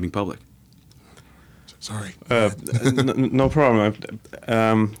the gaming public. Sorry. No problem.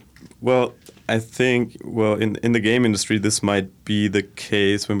 Well, I think in the game industry, this might be the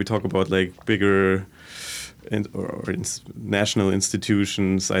case when we talk about like bigger national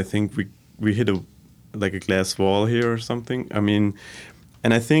institutions. I think we hit a glass wall here or something. I mean,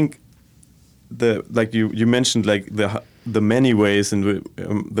 and I think you mentioned like the many ways and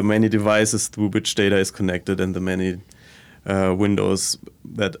the many devices through which data is connected and the many windows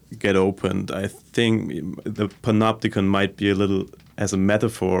that get opened. I think the panopticon might be a little, as a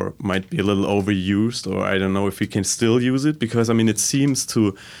metaphor, might be a little overused, or I don't know if we can still use it, because I mean it seems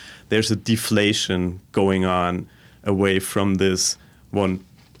there's a deflation going on away from this one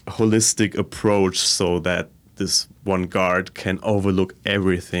holistic approach, so that this one guard can overlook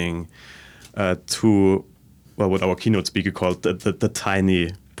everything, to what our keynote speaker called the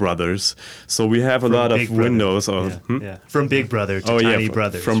tiny brothers. So we have a lot of windows. From Big Brother to Tiny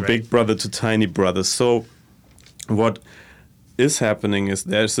Brothers. From right? Big Brother to Tiny Brothers. So what is happening is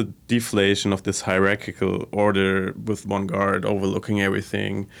there's a deflation of this hierarchical order with one guard overlooking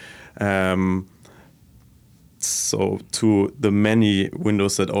everything. So to the many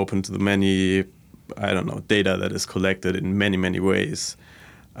windows that open, to the many, I don't know, data that is collected in many, many ways.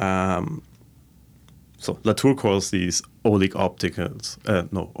 So Latour calls these oligopticons.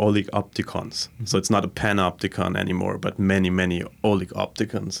 Oligopticons. So it's not a panopticon anymore, but many, many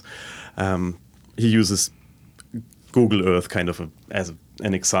oligopticons. He uses Google Earth kind of as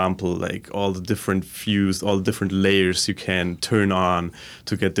an example, like all the different views, all the different layers you can turn on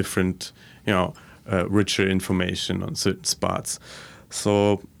to get different, richer information on certain spots.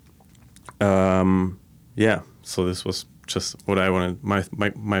 So, so this was just what I wanted,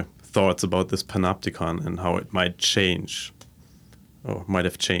 my thoughts about this panopticon and how it might change, or might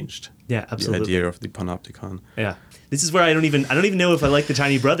have changed. Yeah, absolutely. The idea of the panopticon. Yeah, this is where I don't even know if I like the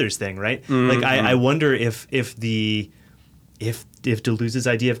Tiny Brothers thing, right? Like I wonder if Deleuze's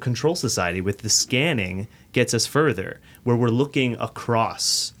idea of control society with the scanning gets us further, where we're looking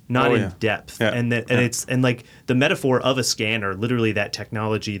across, not in depth, and it's like the metaphor of a scanner, literally that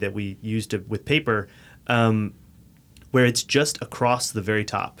technology that we used with paper. Where it's just across the very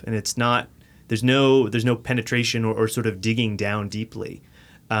top, and it's not. There's no penetration or sort of digging down deeply.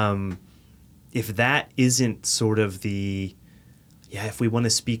 If that isn't sort of if we want to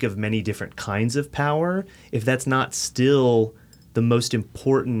speak of many different kinds of power, if that's not still the most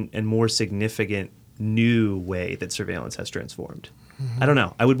important and more significant new way that surveillance has transformed, I don't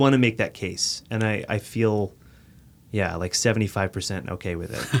know. I would want to make that case, and I feel, like 75% okay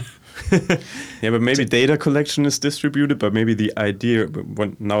with it. Yeah, but maybe data collection is distributed, but maybe the idea,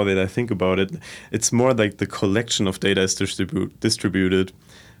 now that I think about it, it's more like the collection of data is distributed,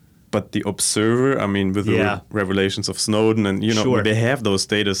 but the observer, I mean, with the revelations of Snowden and, they have those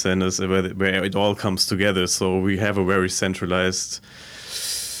data centers where it all comes together. So we have a very centralized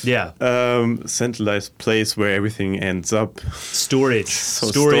place where everything ends up. Storage,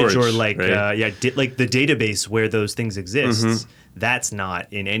 or like, right? Like the database where those things exist. That's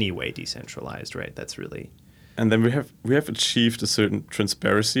not in any way decentralized, right? That's really. And then we have achieved a certain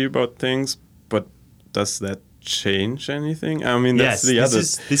transparency about things, but does that change anything? I mean, that's the other.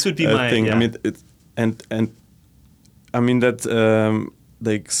 This would be my thing. Yeah. I mean, and I mean that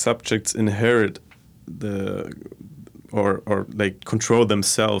like subjects inherit or like control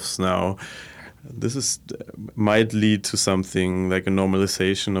themselves now. This might lead to something like a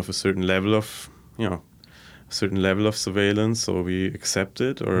normalization of a certain level of surveillance, so we accept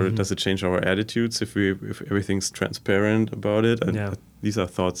it, or does it change our attitudes if everything's transparent about it? And these are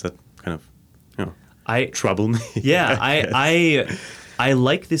thoughts that kind of trouble me. Yeah, I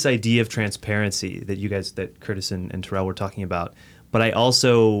like this idea of transparency that Curtis and Terrell were talking about, but I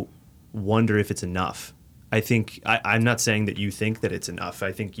also wonder if it's enough. I think I'm not saying that you think that it's enough.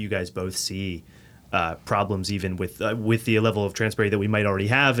 I think you guys both see problems even with the level of transparency that we might already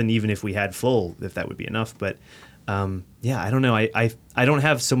have, and even if we had full, if that would be enough. But I don't know. I don't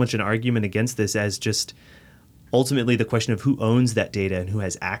have so much an argument against this as just ultimately the question of who owns that data and who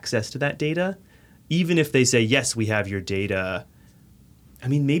has access to that data. Even if they say, yes, we have your data, I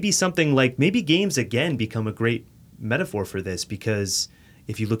mean, maybe games again become a great metaphor for this, because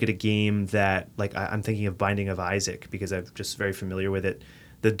if you look at a game that, like, I'm thinking of Binding of Isaac because I'm just very familiar with it.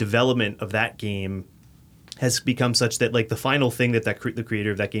 The development of that game has become such that like the final thing that the creator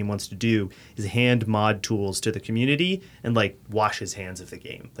of that game wants to do is hand mod tools to the community and like wash his hands of the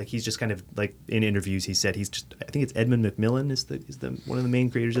game. Like he's just kind of like in interviews he said he's just, I think it's Edmund McMillan is the one of the main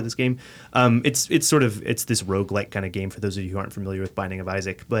creators of this game. It's this roguelike kind of game for those of you who aren't familiar with Binding of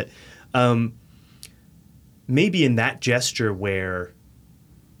Isaac, but maybe in that gesture where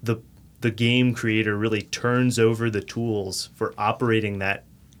the game creator really turns over the tools for operating that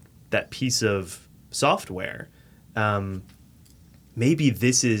piece of software, maybe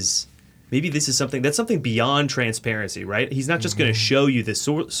this is something beyond transparency, right? He's not just going to show you the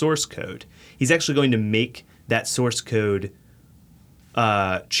source code. He's actually going to make that source code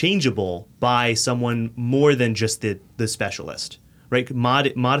changeable by someone more than just the specialist, right?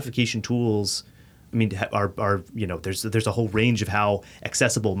 Modification tools, I mean, are there's a whole range of how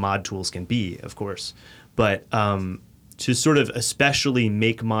accessible mod tools can be, of course, but to sort of especially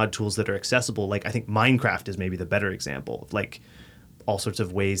make mod tools that are accessible, like I think Minecraft is maybe the better example of like all sorts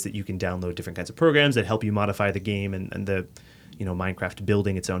of ways that you can download different kinds of programs that help you modify the game and the Minecraft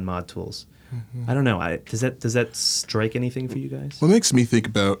building its own mod tools. I don't know. Does that strike anything for you guys? What that makes me think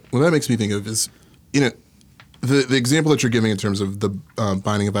of is, the example that you're giving in terms of the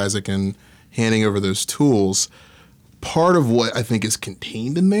Binding of Isaac and handing over those tools. Part of what I think is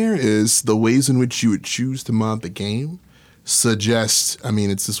contained in there is the ways in which you would choose to mod the game suggests, I mean,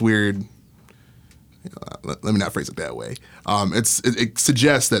 it's this weird, let me not phrase it that way. It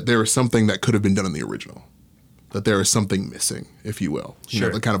suggests that there was something that could have been done in the original, that there is something missing, if you will.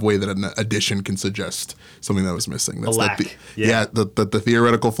 Sure. The kind of way that an addition can suggest something that was missing. That's a lack. The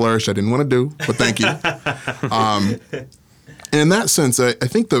theoretical flourish I didn't want to do, but thank you. And in that sense, I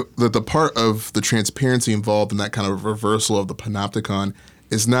think the part of the transparency involved in that kind of reversal of the panopticon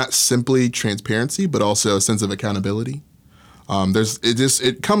is not simply transparency, but also a sense of accountability.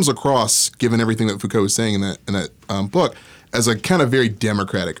 It comes across, given everything that Foucault was saying in that book, as a kind of very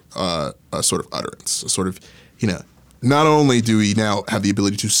democratic sort of utterance. A sort of, not only do we now have the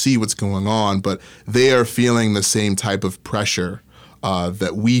ability to see what's going on, but they are feeling the same type of pressure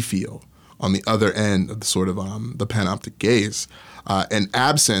that we feel on the other end of the sort of the panoptic gaze. And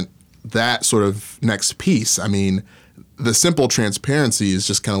absent that sort of next piece, I mean, the simple transparency is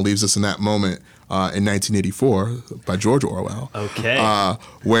just kind of leaves us in that moment in 1984 by George Orwell. Okay.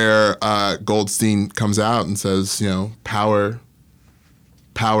 Where Goldstein comes out and says, power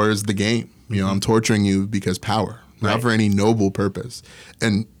is the game. I'm torturing you because power, not for any noble purpose.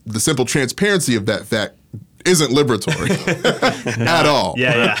 And the simple transparency of that fact isn't liberatory at all.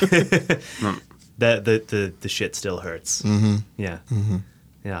 Yeah. The shit still hurts. Mm-hmm. Yeah. Mm-hmm.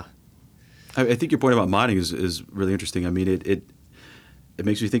 Yeah. I think your point about modding is really interesting. I mean, it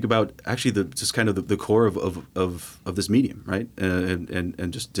makes me think about actually the core of this medium, right?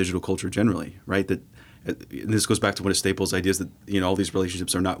 And just digital culture generally, right? And this goes back to one of Staples' ideas that all these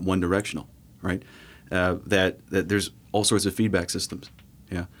relationships are not one directional, right? That there's all sorts of feedback systems,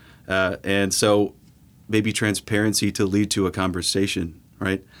 yeah, and so maybe transparency to lead to a conversation,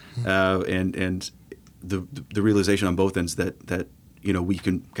 right? And the realization on both ends that we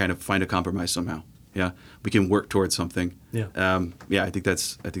can kind of find a compromise somehow. Yeah, we can work towards something. Yeah. I think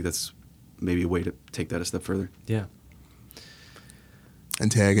that's maybe a way to take that a step further. Yeah.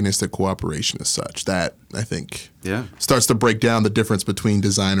 Antagonistic cooperation as such that I think Yeah. starts to break down the difference between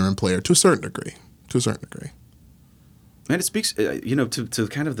designer and player to a certain degree. And it speaks, to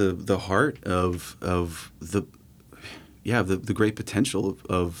kind of the heart of the great potential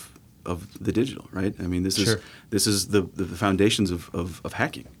of the digital, right? I mean, this is the foundations of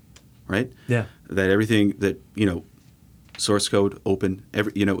hacking, right? Yeah. That everything that source code, open,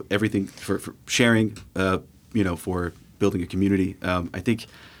 everything for sharing, for building a community. I think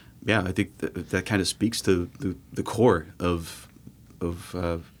that kind of speaks to the core of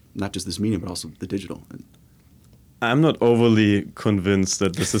not just this medium, but also the digital. I'm not overly convinced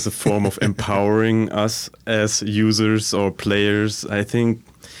that this is a form of empowering us as users or players. I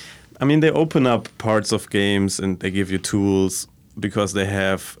mean, they open up parts of games and they give you tools because they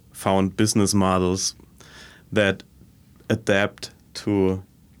have found business models that adapt to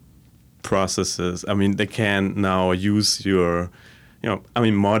processes. I mean, they can now use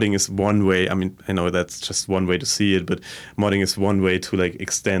modding is one way. I mean, I know that's just one way to see it, but modding is one way to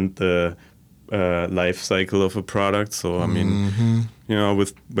extend the life cycle of a product. So I mean,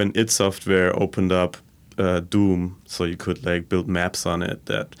 when id Software opened up Doom, so you could build maps on it.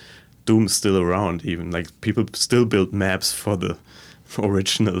 That Doom's still around. Even people still build maps for the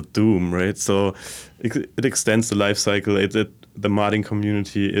original Doom, right? So it extends the life cycle. The modding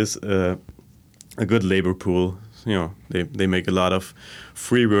community is a good labor pool. they make a lot of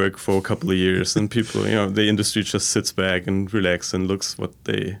free work for a couple of years, and people, the industry just sits back and relax and looks what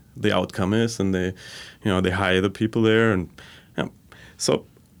the outcome is, and they hire the people there, and so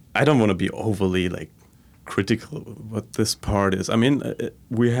I don't want to be overly critical of what this part is. I mean,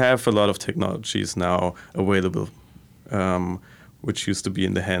 we have a lot of technologies now available, which used to be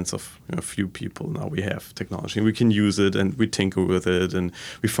in the hands of a few people. Now we have technology, and we can use it, and we tinker with it, and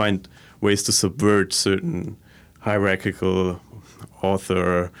we find ways to subvert certain hierarchical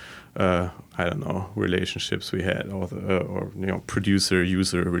author, relationships we had, or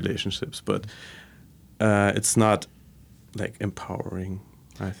producer-user relationships. But it's not empowering,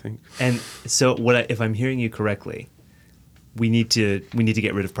 I think. And so, if I'm hearing you correctly, we need to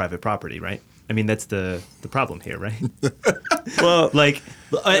get rid of private property, right? I mean, that's the problem here, right? Well,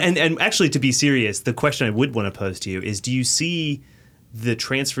 and actually, to be serious, the question I would want to pose to you is: do you see the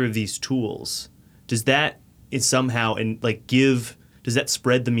transfer of these tools? Does that somehow does that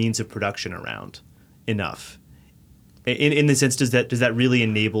spread the means of production around enough? In the sense, does that really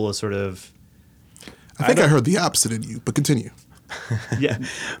enable a sort of? I think I heard the opposite in you, but continue. Yeah.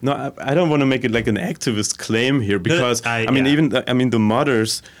 No, I don't want to make it like an activist claim here, because the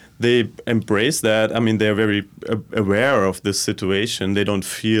modders, they embrace that. I mean, they're very aware of this situation. They don't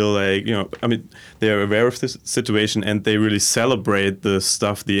feel they're aware of this situation, and they really celebrate the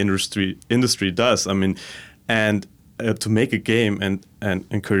stuff the industry does. I mean, and to make a game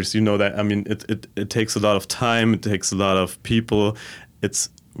and Curtis, that. I mean, it takes a lot of time. It takes a lot of people. It's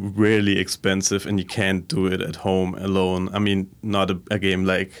really expensive, and you can't do it at home alone. I mean, not a game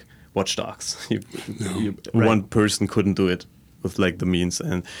like Watch Dogs. One person couldn't do it with the means,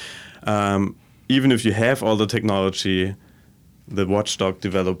 and even if you have all the technology the Watch Dog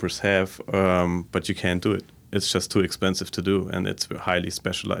developers have, but you can't do it. It's just too expensive to do, and it's a highly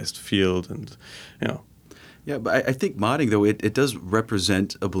specialized field, and Yeah, but I think modding, though, it does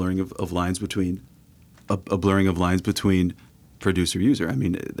represent a blurring of lines between producer user. I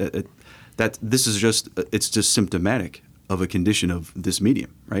mean, that this is it's just symptomatic of a condition of this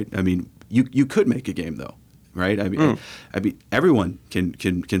medium, right? I mean, you could make a game, though, right? I mean, everyone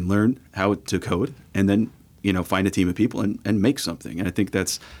can learn how to code, and then find a team of people and make something. And I think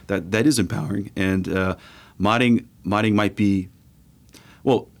that is empowering. And modding might be,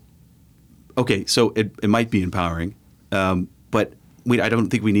 well, okay, so it might be empowering, but I don't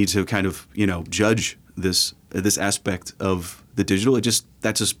think we need to kind of judge this aspect of the digital.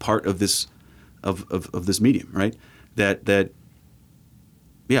 That's just part of this of this medium, right? That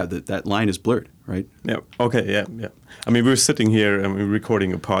line is blurred, right? Yeah. Okay. Yeah. I mean, we're sitting here and we're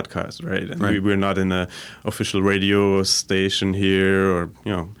recording a podcast, right? And we're not in an official radio station here, or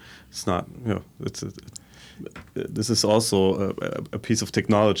it's not. This is also a piece of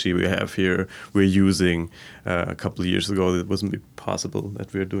technology we have here. We're using a couple of years ago. It wasn't possible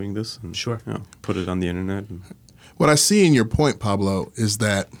that we're doing this. And, sure. Put it on the internet. What I see in your point, Pablo, is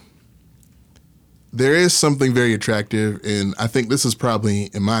that there is something very attractive, and I think this is probably,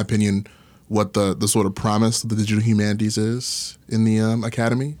 in my opinion, what the sort of promise of the digital humanities is in the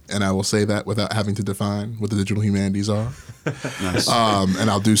academy. And I will say that without having to define what the digital humanities are. Nice. And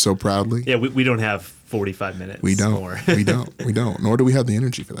I'll do so proudly. Yeah, we don't have 45 minutes. We don't. More. We don't. Nor do we have the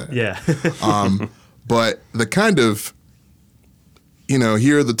energy for that. Yeah. But the kind of,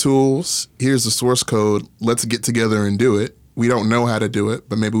 here are the tools, here's the source code, let's get together and do it. We don't know how to do it,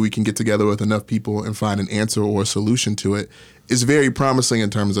 but maybe we can get together with enough people and find an answer or a solution to it, is very promising in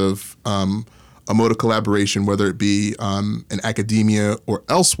terms of a mode of collaboration, whether it be in academia or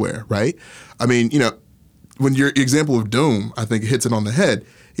elsewhere, right? I mean, when your example of Doom, I think hits it on the head.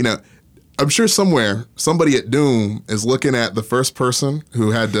 I'm sure somewhere somebody at Doom is looking at the first person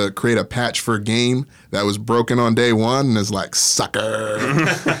who had to create a patch for a game that was broken on day one and is like, sucker,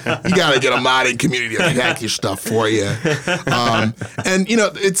 you got to get a modding community to hack your stuff for you. And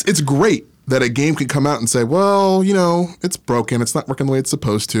it's great that a game can come out and say, well, it's broken, it's not working the way it's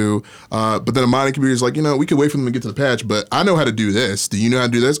supposed to. But then a modding community is like, we could wait for them to get to the patch, but I know how to do this. Do you know how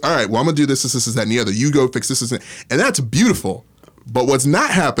to do this? All right, well, I'm going to do this, that, and the other. You go fix this, and that's beautiful. But what's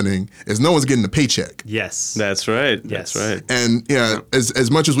not happening is no one's getting a paycheck. Yes. That's right. Yes. That's right. And as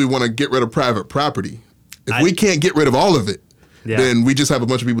much as we want to get rid of private property, if we can't get rid of all of it, then we just have a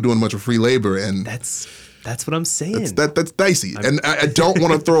bunch of people doing a bunch of free labor, and that's what I'm saying. That's dicey. And I don't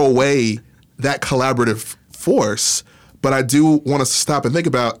want to throw away that collaborative force, but I do want us to stop and think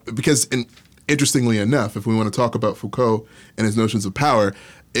about, because interestingly enough, if we want to talk about Foucault and his notions of power,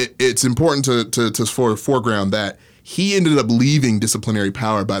 it's important to foreground that he ended up leaving disciplinary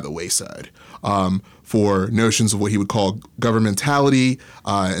power by the wayside for notions of what he would call governmentality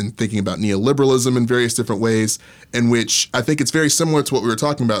and thinking about neoliberalism in various different ways, in which I think it's very similar to what we were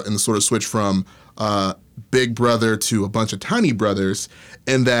talking about in the sort of switch from Big Brother to a bunch of tiny brothers,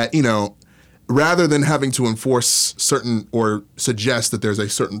 in that, rather than having to enforce certain or suggest that there's a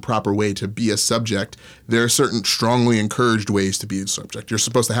certain proper way to be a subject, there are certain strongly encouraged ways to be a subject. You're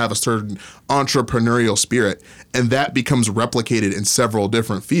supposed to have a certain entrepreneurial spirit, and that becomes replicated in several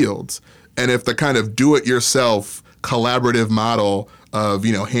different fields. And if the kind of do-it-yourself collaborative model of,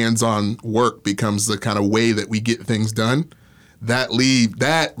 hands-on work becomes the kind of way that we get things done, that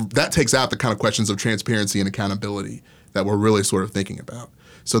takes out the kind of questions of transparency and accountability that we're really sort of thinking about.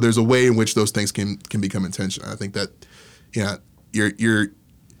 So there's a way in which those things can become intentional. I think that,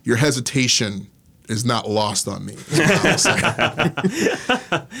 your hesitation is not lost on me.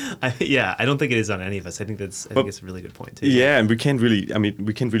 I don't think it is on any of us. I think it's a really good point too. Yeah, and we can't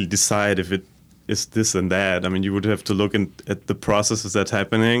really decide if it is this and that. I mean, you would have to look at the processes that's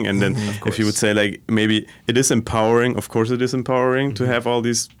happening, and then if you would say, like, maybe it is empowering. Of course, it is empowering to have all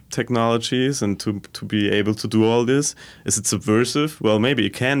these technologies and to be able to do all this. Is it subversive? Well, maybe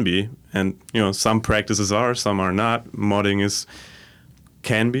it can be, and some practices are, some are not. Modding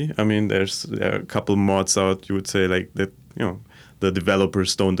can be. I mean, there are a couple mods out. You would say like that. The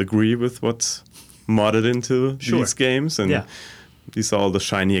developers don't agree with what's modded into these games, and these are all the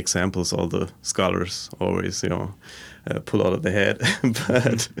shiny examples. All the scholars always, pull out of the head.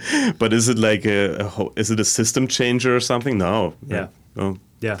 but is it like is it a system changer or something? No.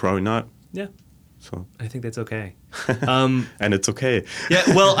 Probably not. Yeah. So I think that's okay. And it's okay. Yeah.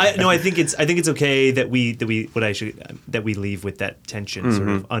 Well, I think it's okay that we leave with that tension sort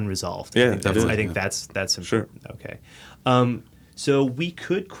of unresolved. Yeah, I think that's important. Sure. Okay. So we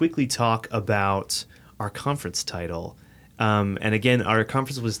could quickly talk about our conference title. And again, our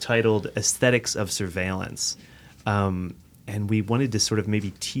conference was titled Aesthetics of Surveillance. And we wanted to sort of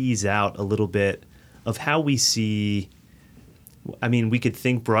maybe tease out a little bit of how we see. I mean, we could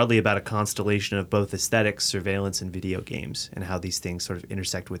think broadly about a constellation of both aesthetics, surveillance, and video games, and how these things sort of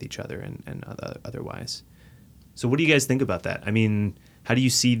intersect with each other and otherwise. So what do you guys think about that? I mean, how do you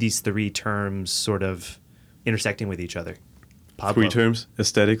see these three terms sort of intersecting with each other? Pablo? 3 terms: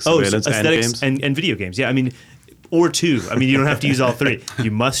 aesthetics, surveillance, aesthetics and games. and video games. Yeah, I mean, or 2. I mean, you don't have to use all 3.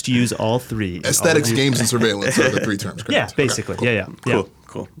 You must use all 3. Aesthetics, games, and surveillance are the 3 terms. Correct? Yeah, basically. Okay, Cool.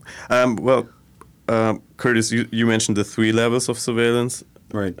 Cool. Curtis, you mentioned the 3 levels of surveillance,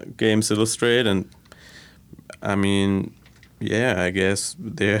 right? Games illustrate, and I mean, I guess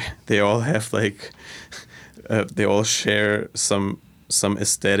they all have like they all share some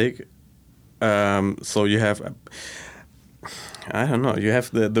aesthetic. So you have, I don't know, you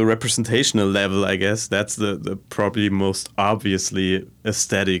have the representational level. I guess that's the probably most obviously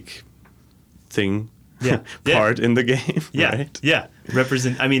aesthetic thing. Part in the game. Right?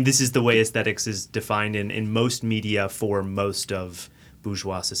 I mean, this is the way aesthetics is defined in most media for most of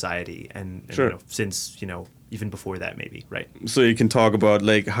bourgeois society, and since even before that, maybe, right? So you can talk about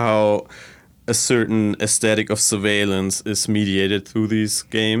like how a certain aesthetic of surveillance is mediated through these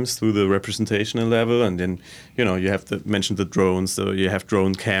games, through the representational level, and then you have to mention the drones. So you have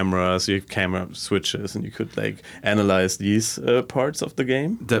drone cameras, you have camera switches, and you could like analyze these parts of the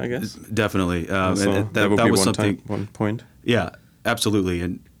game. I guess definitely, so and that would be was one point. Yeah, absolutely,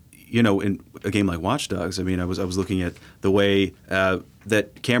 and in a game like Watch Dogs, I mean, I was looking at the way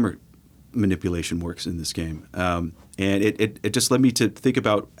that camera manipulation works in this game. And it just led me to think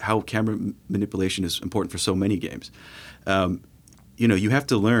about how camera manipulation is important for so many games. You have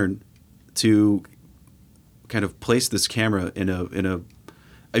to learn to kind of place this camera in a.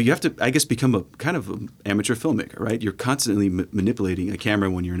 You have to, I guess, become a kind of an amateur filmmaker, right? You're constantly manipulating a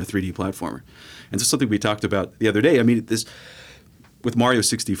camera when you're in a 3D platformer, and this is something we talked about the other day. I mean, this with Mario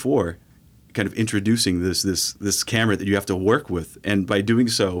 64. Kind of introducing this camera that you have to work with, and by doing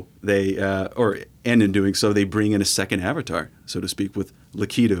so, in doing so, they bring in a second avatar, so to speak, with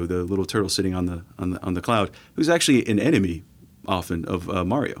Lakitu, the little turtle sitting on the cloud, who's actually an enemy often of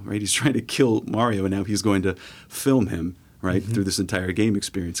Mario. Right, he's trying to kill Mario, and now he's going to film him through this entire game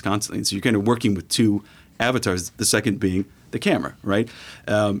experience constantly. And so you're kind of working with 2 avatars. The second being the camera, right?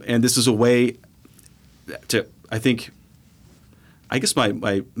 And this is a way to, I think. I guess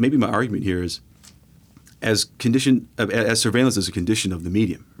maybe my argument here is, as surveillance is a condition of the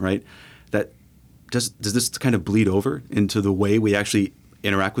medium, right? That does this kind of bleed over into the way we actually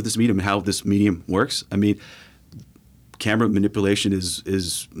interact with this medium and how this medium works? I mean, camera manipulation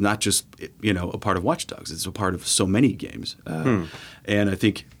is not just a part of Watch Dogs; it's a part of so many games, and I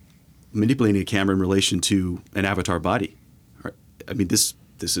think manipulating a camera in relation to an avatar body. Right? I mean, this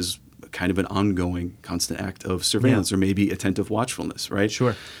is kind of an ongoing, constant act of surveillance, or maybe attentive watchfulness, right?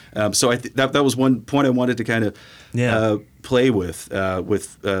 Sure. So that was one point I wanted to kind of play with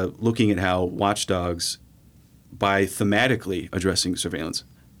looking at how Watch Dogs, by thematically addressing surveillance,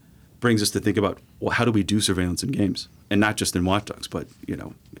 brings us to think about, well, how do we do surveillance in games, and not just in Watch Dogs, but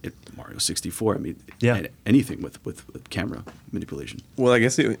at Mario 64. I mean, anything with camera manipulation. Well, I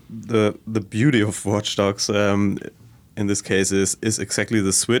guess the beauty of Watch Dogs in this case is exactly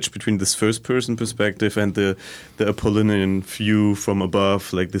the switch between this first-person perspective and the Apollonian view from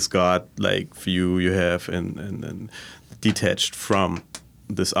above, like this god-like view you have, and detached from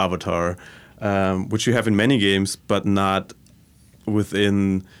this avatar, which you have in many games, but not on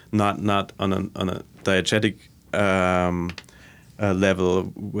a diegetic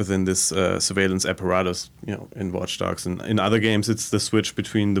level within this surveillance apparatus, in Watch Dogs. And in other games, it's the switch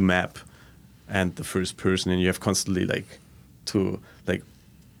between the map and the first person, and you have constantly to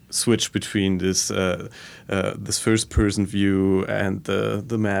switch between this this first person view and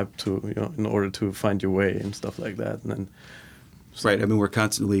the map in order to find your way and stuff like that. And then, right. I mean, we're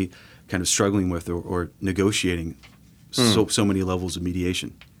constantly kind of struggling with or negotiating so many levels of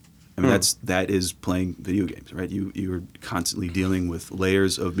mediation. I mean, that is playing video games, right? You're constantly dealing with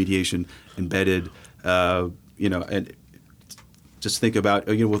layers of mediation embedded, and just think about,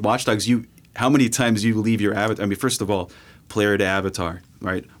 with Watch Dogs, how many times you leave your avatar. I mean, first of all, player to avatar,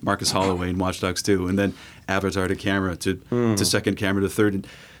 right? Marcus Holloway in Watch Dogs 2, and then avatar to camera to second camera to third. And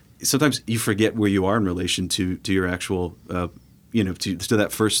sometimes you forget where you are in relation to your actual, to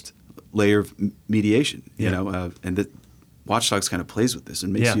that first layer of mediation, and that Watch Dogs kind of plays with this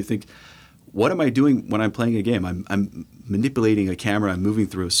and makes you think, what am I doing when I'm playing a game? I'm manipulating a camera, I'm moving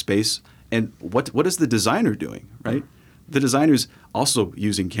through a space, and what is the designer doing, right? The designer's also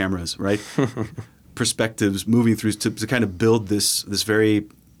using cameras, right? Perspectives, moving through to kind of build this very,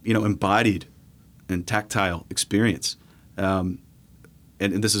 embodied and tactile experience. And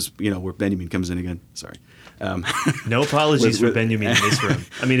this is, where Benjamin comes in again. Sorry. No apologies for Benjamin in this room.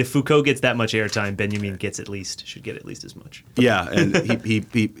 I mean, if Foucault gets that much airtime, Benjamin should get at least as much. Yeah, and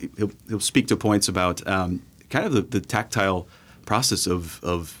he'll speak to points about kind of the tactile process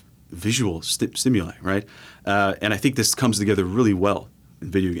of visual stimuli, right? And I think this comes together really well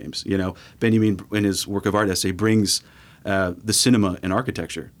in video games. Benjamin, in his work of art essay, brings the cinema and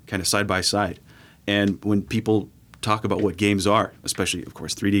architecture kind of side by side. And when people talk about what games are, especially, of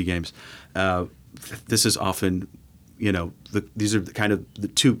course, 3D games, this is often, these are kind of the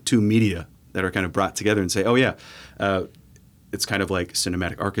two media that are kind of brought together and say, oh yeah, it's kind of like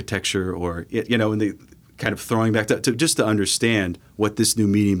cinematic architecture, or and they kind of throwing back to just to understand what this new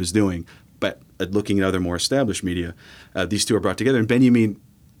medium is doing. But looking at other more established media, these two are brought together. And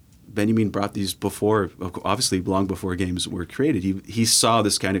Benjamin brought these before, obviously long before games were created. He saw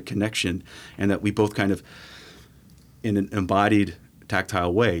this kind of connection, and that we both kind of, in an embodied,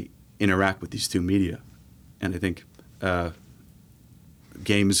 tactile way, interact with these two media. And I think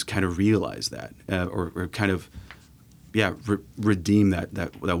games kind of realize that, or kind of, redeem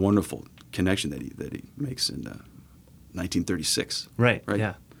that wonderful connection that he makes in 1936. Right.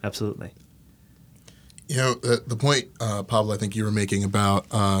 Yeah. Absolutely. The point, Pablo, I think you were making about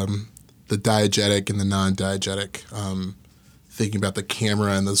the diegetic and the non-diegetic, thinking about the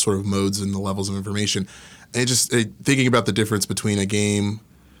camera and the sort of modes and the levels of information, and just thinking about the difference between a game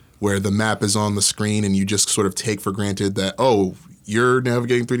where the map is on the screen and you just sort of take for granted that, oh, you're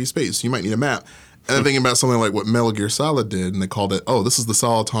navigating 3D space, you might need a map. And then thinking about something like what Metal Gear Solid did, and they called it, oh, this is the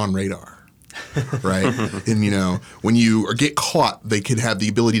Soliton radar. Right? And, when you get caught, they could have the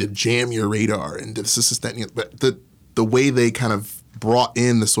ability to jam your radar and this, that, and but the way they kind of brought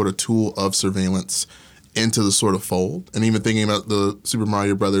in the sort of tool of surveillance into the sort of fold, and even thinking about the Super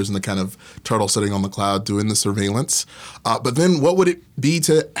Mario Brothers and the kind of turtle sitting on the cloud doing the surveillance. But then what would it be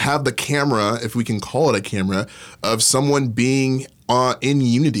to have the camera, if we can call it a camera, of someone being in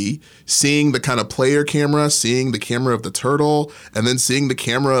Unity, seeing the kind of player camera, seeing the camera of the turtle, and then seeing the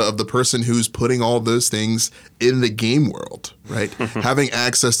camera of the person who's putting all those things in the game world, right? Having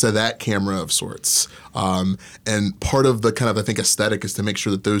access to that camera of sorts. And part of the kind of, I think, aesthetic is to make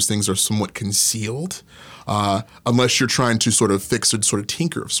sure that those things are somewhat concealed, unless you're trying to sort of fix or sort of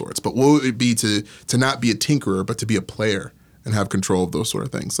tinker of sorts. But what would it be to not be a tinkerer, but to be a player and have control of those sort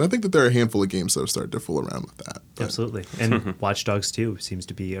of things? So I think that there are a handful of games that have started to fool around with that. But. Absolutely. And Watch Dogs 2 seems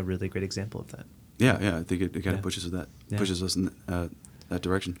to be a really great example of that. Yeah, I think it kind of pushes us in that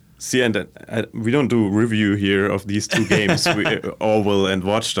direction. See, and we don't do review here of these two games, Orwell and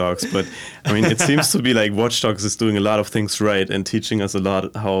Watch Dogs, but I mean, it seems to be like Watch Dogs is doing a lot of things right and teaching us a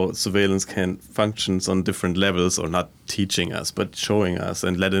lot how surveillance can functions on different levels, or not teaching us, but showing us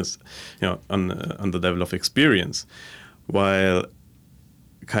and let us, on the level of experience, while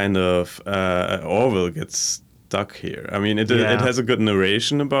kind of Orwell gets stuck here. I mean, it has a good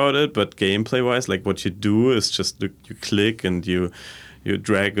narration about it, but gameplay-wise, like what you do is just you click and you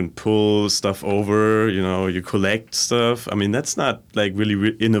drag and pull stuff over, you collect stuff. I mean, that's not like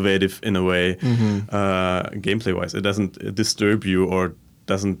really innovative in a way, gameplay-wise. It doesn't disturb you or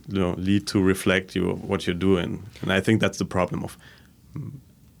doesn't lead to reflect you of what you're doing. And I think that's the problem of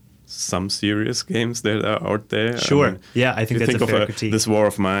some serious games that are out there. Sure. I mean, I think that's a fair critique. This War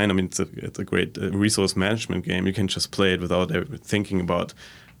of Mine, I mean, it's a great resource management game. You can just play it without ever thinking about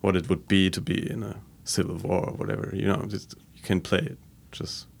what it would be to be in a civil war or whatever. Just you can play it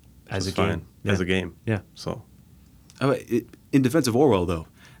just as a fine, game. Yeah. As a game. Yeah. So, in defense of Orwell, though,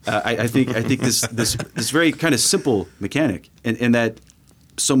 I think this very kind of simple mechanic, and that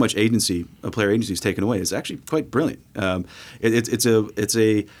so much agency, a player agency, is taken away, is actually quite brilliant. It's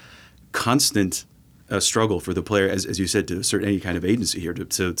a constant struggle for the player, as you said, to assert any kind of agency here,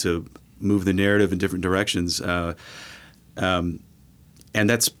 to move the narrative in different directions, and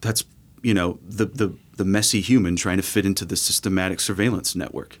that's the messy human trying to fit into the systematic surveillance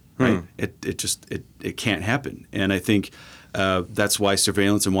network, right? It can't happen, and I think that's why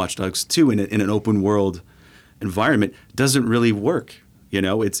surveillance in Watch Dogs 2 in an open world environment doesn't really work.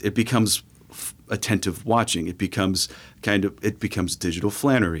 It becomes attentive watching. It becomes digital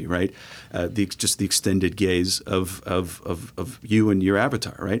flannery, right? Just the extended gaze of you and your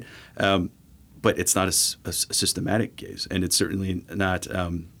avatar, right? But it's not a systematic gaze, and it's certainly not.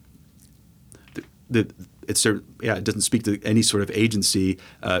 It doesn't speak to any sort of agency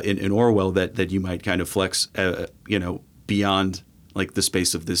in Orwell that you might kind of flex, beyond like the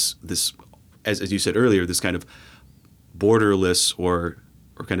space of this as you said earlier, this kind of borderless or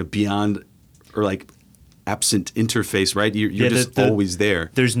kind of beyond or like absent interface, right? You're just always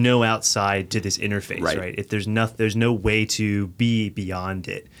there. There's no outside to this interface, right? There's no way to be beyond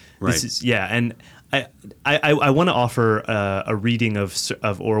it. Right. And I want to offer a reading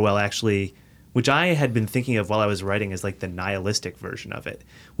of Orwell, actually, which I had been thinking of while I was writing as like the nihilistic version of it,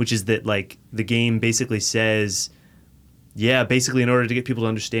 which is that like the game basically says, basically in order to get people to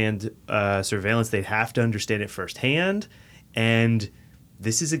understand surveillance, they have to understand it firsthand, and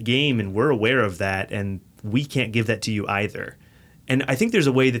this is a game and we're aware of that, and we can't give that to you either. And I think there's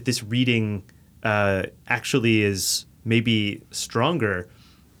a way that this reading actually is maybe stronger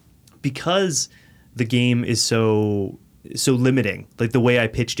because the game is so limiting. Like the way I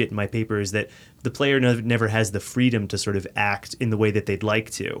pitched it in my paper is that the player never has the freedom to sort of act in the way that they'd like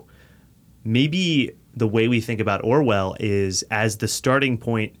to. Maybe the way we think about Orwell is as the starting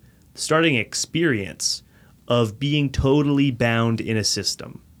point, starting experience of being totally bound in a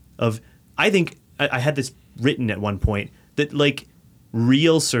system. I think I had this written at one point that like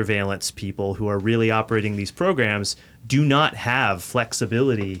real surveillance people who are really operating these programs do not have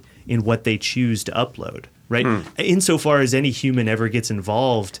flexibility in what they choose to upload, right? Insofar as any human ever gets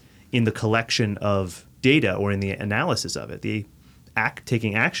involved in the collection of data or in the analysis of it,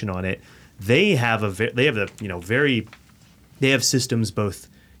 taking action on it, they have systems both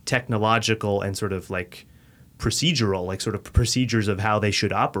technological and sort of like procedural, like sort of procedures of how they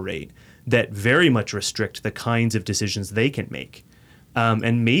should operate that very much restrict the kinds of decisions they can make.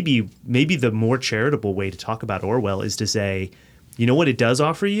 And maybe the more charitable way to talk about Orwell is to say, you know what it does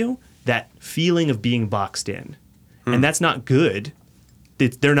offer you? That feeling of being boxed in. And that's not good.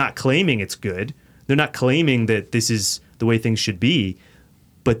 They're not claiming it's good. They're not claiming that this is the way things should be.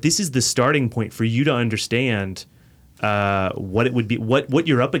 But this is the starting point for you to understand what it would be, what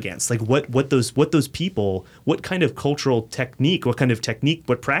you're up against, like what those people, what kind of cultural technique,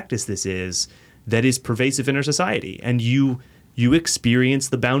 what practice this is that is pervasive in our society, and you experience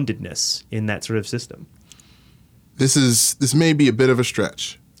the boundedness in that sort of system. This may be a bit of a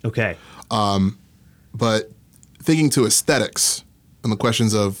stretch. Okay. But thinking to aesthetics and the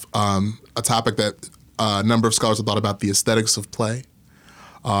questions of a topic that a number of scholars have thought about, the aesthetics of play.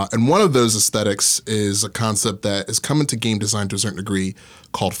 And one of those aesthetics is a concept that is coming to game design to a certain degree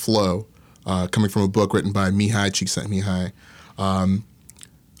called flow, coming from a book written by Mihai Csikszentmihalyi.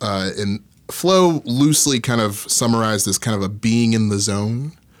 And flow loosely kind of summarized as kind of a being in the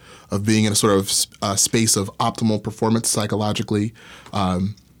zone, of being in a sort of space of optimal performance psychologically,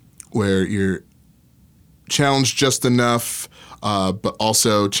 where you're challenged just enough but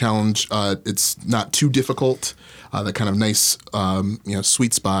also challenge. It's not too difficult. That kind of nice,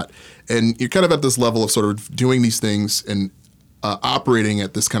 sweet spot, and you're kind of at this level of sort of doing these things and operating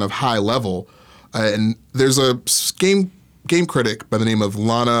at this kind of high level. And there's a game critic by the name of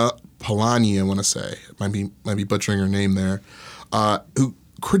Lana Palani, I want to say, might be butchering her name there, who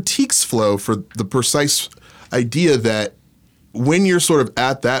critiques flow for the precise idea that when you're sort of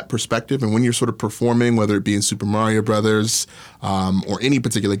at that perspective and when you're sort of performing, whether it be in Super Mario Brothers or any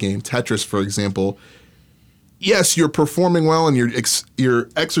particular game, Tetris, for example, yes, you're performing well and you're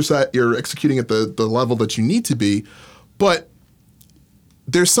executing at the level that you need to be, but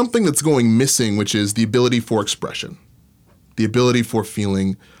there's something that's going missing, which is the ability for expression, the ability for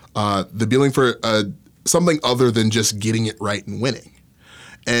feeling, the ability for something other than just getting it right and winning.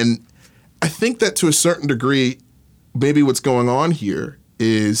 And I think that to a certain degree, maybe what's going on here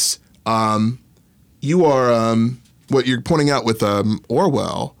is you are what you're pointing out with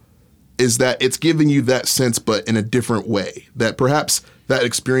Orwell is that it's giving you that sense, but in a different way. That perhaps that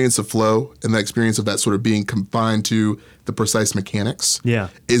experience of flow and that experience of that sort of being confined to the precise mechanics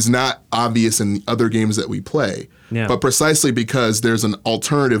is not obvious in other games that we play. Yeah. But precisely because there's an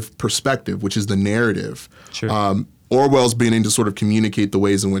alternative perspective, which is the narrative. Sure. Orwell's beginning to sort of communicate the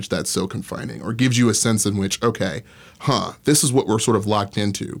ways in which that's so confining, or gives you a sense in which, okay, this is what we're sort of locked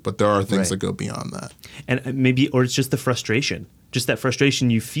into, but there are things that go beyond that. And maybe, or it's just the frustration. Just that frustration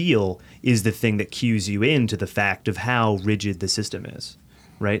you feel is the thing that cues you into the fact of how rigid the system is,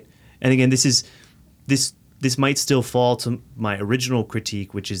 right? And again, this might still fall to my original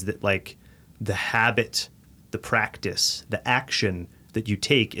critique, which is that like the habit, the practice, the action that you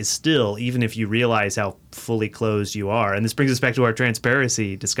take is still, even if you realize how fully closed you are, and this brings us back to our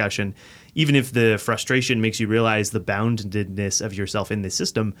transparency discussion, even if the frustration makes you realize the boundedness of yourself in this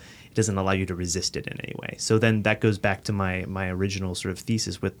system, it doesn't allow you to resist it in any way. So then that goes back to my original sort of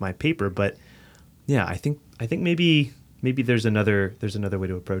thesis with my paper. But yeah, I think maybe there's another way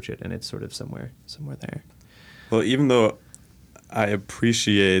to approach it, and it's sort of somewhere there. Well, even though I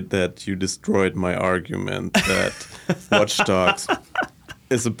appreciate that you destroyed my argument that Watch Dogs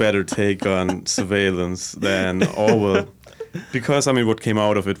is a better take on surveillance than Orwell, because I mean, what came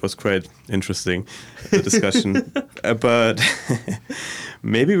out of it was quite interesting, the discussion. But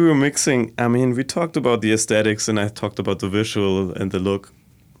maybe we were mixing. I mean, we talked about the aesthetics, and I talked about the visual and the look.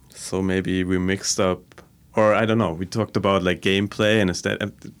 So maybe we mixed up, or I don't know. We talked about like gameplay and aesthetic.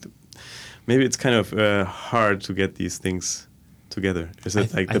 Maybe it's kind of hard to get these things together. Is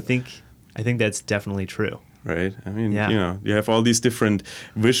it I think that's definitely true. Right. I mean, you have all these different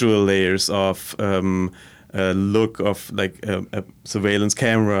visual layers of look of like surveillance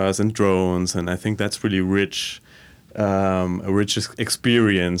cameras and drones, and I think that's really rich, a rich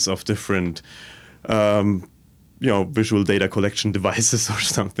experience of different, visual data collection devices or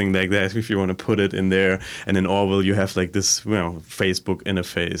something like that, if you want to put it in there. And in Orwell, you have like this, Facebook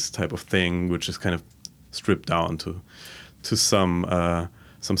interface type of thing, which is kind of stripped down to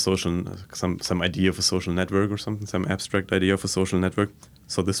some social, some idea of a social network or something, some abstract idea of a social network.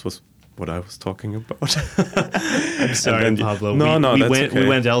 So this was what I was talking about. I'm sorry, Pablo. We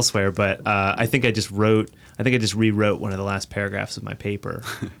went elsewhere, but I think I just rewrote one of the last paragraphs of my paper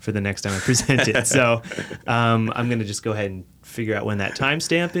for the next time I present it. So I'm going to just go ahead and figure out when that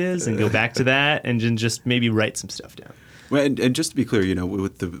timestamp is and go back to that and just maybe write some stuff down. Well, and just to be clear,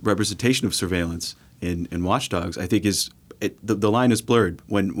 with the representation of surveillance in Watch Dogs, I think the line is blurred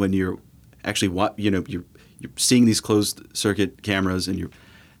when you're actually you're seeing these closed circuit cameras and you're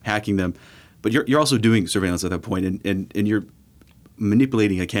hacking them, but you're also doing surveillance at that point, and you're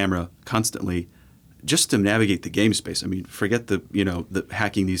manipulating a camera constantly just to navigate the game space. I mean, forget the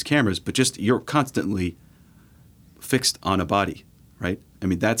hacking these cameras, but just you're constantly fixed on a body, right? I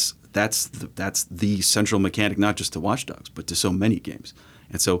mean, that's the central mechanic, not just to Watch Dogs, but to so many games.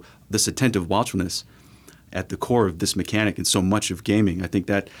 And so this attentive watchfulness at the core of this mechanic and so much of gaming, I think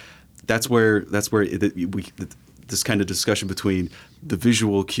that's where this kind of discussion between the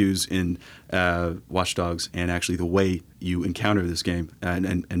visual cues in Watch Dogs and actually the way you encounter this game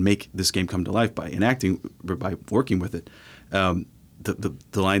and make this game come to life by working with it. The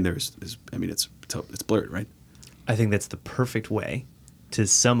line there is I mean, it's blurred, right? I think that's the perfect way to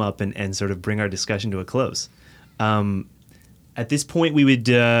sum up and sort of bring our discussion to a close. At this point, we would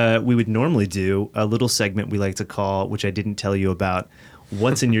normally do a little segment we like to call, which I didn't tell you about,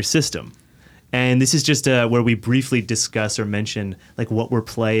 What's in Your System? And this is just where we briefly discuss or mention like what we're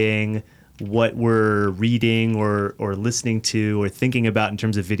playing, what we're reading or listening to or thinking about in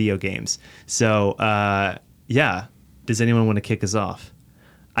terms of video games. So does anyone want to kick us off?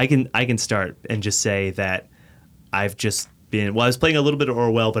 I can start and just say that I've just been, well, I was playing a little bit of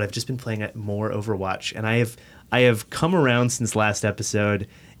Orwell, but I've just been playing more Overwatch, and I have come around since last episode,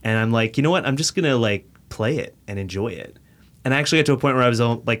 and I'm like, you know what? I'm just gonna like play it and enjoy it. And I actually got to a point where I was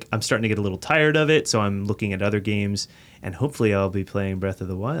like, I'm starting to get a little tired of it, so I'm looking at other games, and hopefully I'll be playing Breath of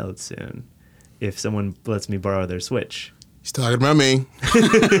the Wild soon, if someone lets me borrow their Switch. He's talking about me.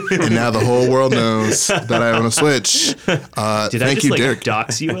 And now the whole world knows that I own a Switch. Did I thank just you, like Derek.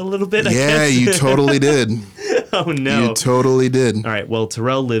 dox you a little bit? I Yeah, guess? you totally did. Oh no. You totally did. All right. Well,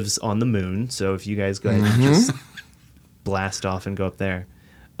 Terrell lives on the moon, so if you guys go ahead and just blast off and go up there,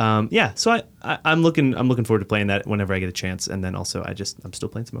 yeah. So I'm looking forward to playing that whenever I get a chance, and then also I'm still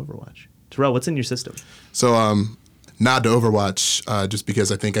playing some Overwatch. Terrell, what's in your system? So, nod to Overwatch, just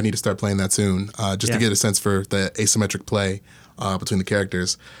because I think I need to start playing that soon, just to get a sense for the asymmetric play between the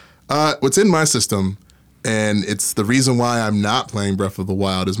characters. What's in my system, and it's the reason why I'm not playing Breath of the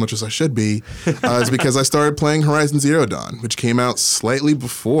Wild as much as I should be, is because I started playing Horizon Zero Dawn, which came out slightly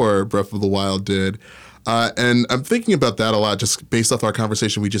before Breath of the Wild did. And I'm thinking about that a lot just based off our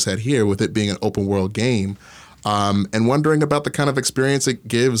conversation we just had here with it being an open world game. And wondering about the kind of experience it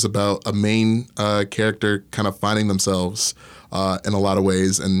gives about a main character kind of finding themselves in a lot of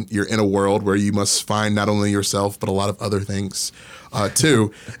ways. And you're in a world where you must find not only yourself, but a lot of other things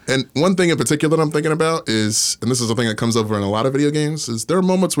too. And one thing in particular that I'm thinking about is, and this is a thing that comes over in a lot of video games, is there are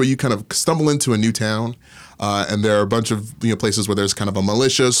moments where you kind of stumble into a new town. And there are a bunch of places where there's kind of a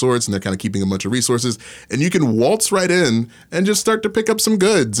militia of sorts, and they're kind of keeping a bunch of resources. And you can waltz right in and just start to pick up some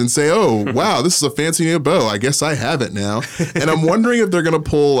goods and say, oh, wow, this is a fancy new bow. I guess I have it now. And I'm wondering if they're going to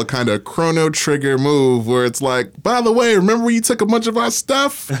pull a kind of Chrono Trigger move where it's like, by the way, remember when you took a bunch of our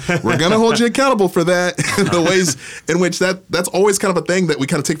stuff? We're going to hold you accountable for that. The ways in which that's always kind of a thing that we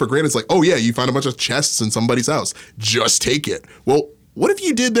kind of take for granted. It's like, oh, yeah, you find a bunch of chests in somebody's house. Just take it. Well, what if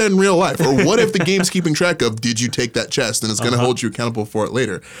you did that in real life? Or what if the game's keeping track of, did you take that chest, and it's going to hold you accountable for it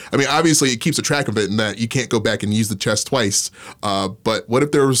later? I mean, obviously, it keeps a track of it in that you can't go back and use the chest twice. But what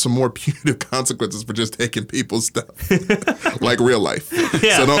if there were some more punitive consequences for just taking people's stuff? Like real life.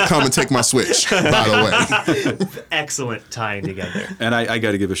 Yeah. So don't come and take my Switch, by the way. Excellent tying together. And I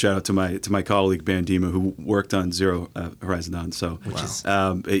got to give a shout out to my colleague Bandima, who worked on Horizon Dawn. So,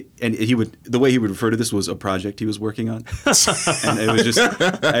 and the way he would refer to this was a project he was working on, and it was just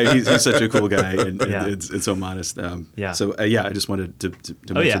he's such a cool guy, and it's so modest. So I just wanted to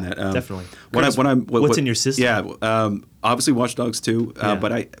mention that. Definitely. What's in your system? Yeah, obviously Watch Dogs 2,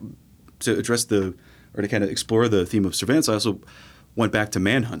 but to address to kind of explore the theme of surveillance, I also went back to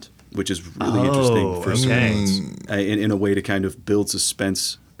Manhunt, which is really interesting for surveillance, in a way to kind of build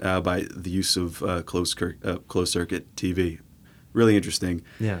suspense by the use of closed circuit TV. Really interesting.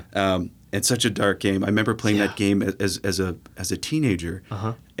 Yeah. It's such a dark game. I remember playing that game as a teenager,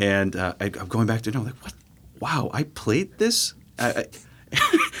 and I'm going back to like, what? Wow, I played this. At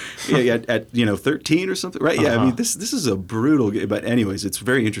 13 or something, right? Yeah, I mean this is a brutal game, but anyways, it's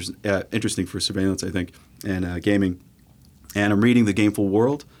very interesting for surveillance, I think, and gaming. And I'm reading The Gameful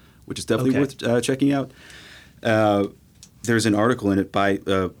World, which is definitely worth checking out. There's an article in it by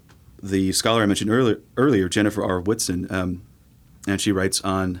the scholar I mentioned earlier, Jennifer R. Whitson, and she writes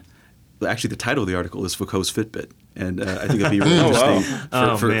on. Actually, the title of the article is Foucault's Fitbit, and I think it'd be really interesting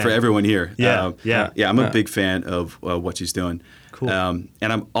for everyone here. I'm a big fan of what she's doing. Cool. And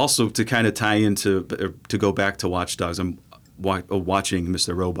I'm also, to kind of tie into, to go back to Watch Dogs, I'm watching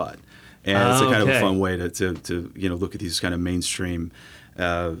Mr. Robot, and it's a kind of a fun way to look at these kind of mainstream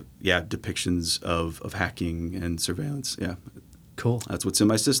depictions of hacking and surveillance. Yeah, cool. That's what's in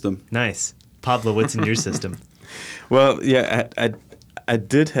my system. Nice. Pablo, what's in your system? Well, yeah, I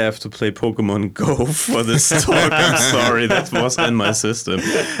did have to play Pokemon Go for this talk. I'm sorry, that was in my system,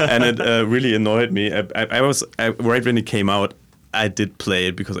 and it really annoyed me. I was right when it came out. I did play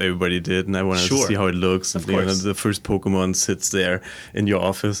it because everybody did, and I wanted to see how it looks. And the first Pokemon sits there in your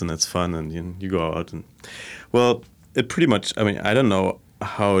office, and it's fun. And you go out, and it pretty much. I mean, I don't know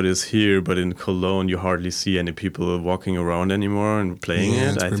how it is here, but in Cologne, you hardly see any people walking around anymore and playing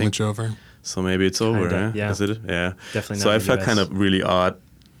it. It's pretty much over. So maybe it's over, Kinda, yeah. Is it? Yeah. Definitely not So in I the felt US. kind of really odd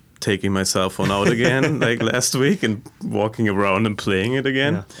taking my cell phone out again, like last week, and walking around and playing it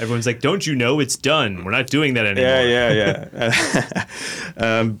again. Yeah. Everyone's like, "Don't you know it's done? We're not doing that anymore."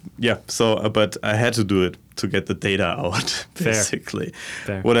 Yeah. So, but I had to do it to get the data out, basically.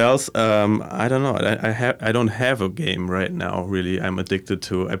 Fair. What else? I don't know. I don't have a game right now. Really, I'm addicted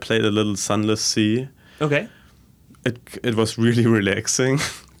to. I played a little Sunless Sea. Okay. It was really relaxing.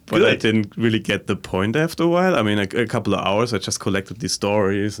 But Good. I didn't really get the point after a while. I mean, a couple of hours, I just collected these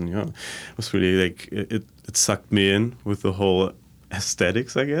stories, and it was really like it sucked me in with the whole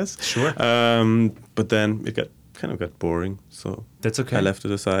aesthetics, I guess. Sure. But then it got kind of got boring, so That's okay. I left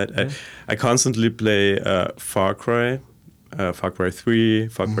it aside. I constantly play Far Cry 3,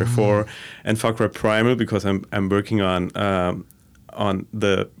 Far Cry 4, and Far Cry Primal because I'm working on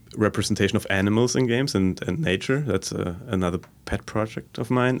the representation of animals in games and nature. That's another pet project of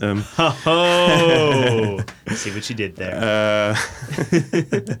mine. Oh, see what you did there.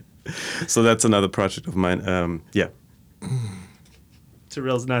 So that's another project of mine. Yeah.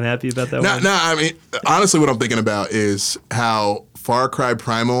 Terrell's not happy about that No, one. I mean, honestly, what I'm thinking about is how Far Cry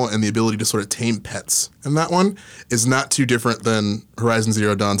Primal and the ability to sort of tame pets in that one is not too different than Horizon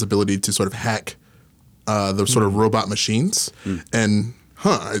Zero Dawn's ability to sort of hack the sort of robot machines. And,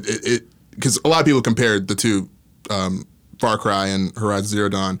 because a lot of people compared the two, Far Cry and Horizon Zero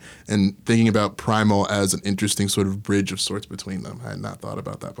Dawn, and thinking about Primal as an interesting sort of bridge of sorts between them. I had not thought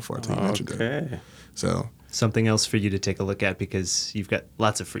about that before until you mentioned it. Okay. So, Something else for you to take a look at because you've got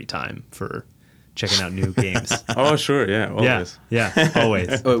lots of free time for checking out new games. Oh, sure. Yeah. Always. Yeah,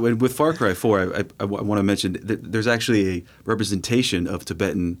 always. With Far Cry 4, I want to mention that there's actually a representation of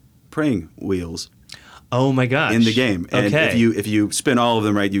Tibetan praying wheels Oh my gosh. in the game. And okay. if you spin all of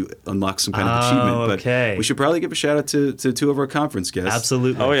them right, you unlock some kind of achievement. But okay. we should probably give a shout out to two of our conference guests.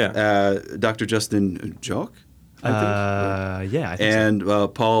 Absolutely. Oh, yeah. Dr. Justin Jock, I think. Yeah, I think so. And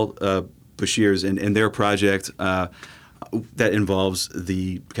Paul Bashirs and their project that involves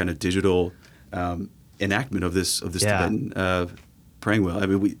the kind of digital enactment of this Yeah. Tibetan praying wheel. I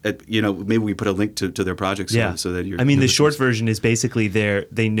mean, maybe we put a link to their project so that you're. I mean, the short version is basically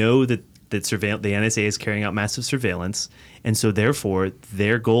they know that the NSA is carrying out massive surveillance, and so therefore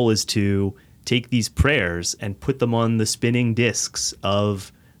their goal is to take these prayers and put them on the spinning disks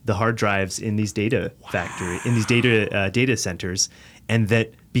of the hard drives in these data data centers, and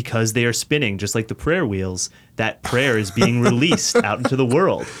that because they are spinning just like the prayer wheels, that prayer is being released out into the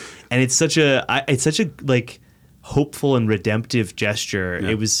world, and it's such a like hopeful and redemptive gesture. Yeah.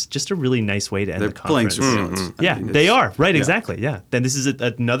 It was just a really nice way to end they're the playing conference. surveillance. I Yeah, mean, they it's- are. Right, yeah. exactly. Yeah. Then this is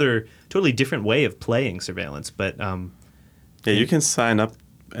another totally different way of playing surveillance. But Yeah, you can sign up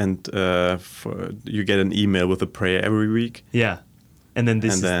and you get an email with a prayer every week. yeah. And then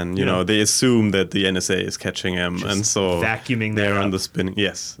this And is, then, you know, they assume that the NSA is catching them. Just And so vacuuming they're that on up. the spinning.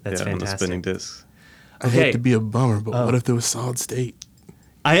 Yes. That's they're on the fantastic. spinning discs. I Okay. hate to be a bummer, but what if there was solid state?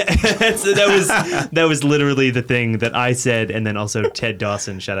 that was literally the thing that I said, and then also Ted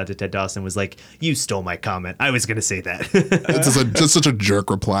Dawson, shout out to Ted Dawson, was like, "You stole my comment. I was going to say that." It's just such a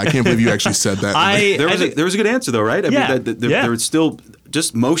jerk reply. I can't believe you actually said that. There was a good answer though, right? I Yeah, mean, there was still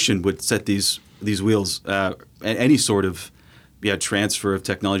just motion would set these wheels. Any sort of transfer of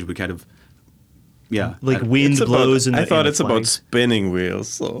technology would kind of like wind It's blows about, in the I thought in the it's about flanks. spinning wheels.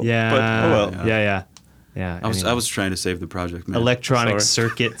 So. Yeah. But, oh well. Yeah. I Anyway. was trying to save the project, man. Electronic Sorry.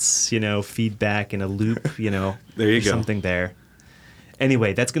 circuits, feedback in a loop, There you there's go. something there.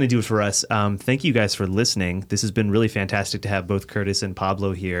 Anyway, that's going to do it for us. Thank you guys for listening. This has been really fantastic to have both Curtis and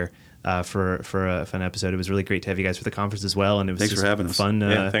Pablo here for a fun episode. It was really great to have you guys for the conference as well, and it was Thanks just for having us. fun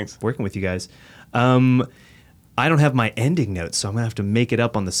Yeah, thanks. working with you guys. I don't have my ending notes, so I'm going to have to make it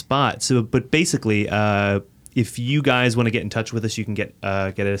up on the spot. But basically, if you guys want to get in touch with us, you can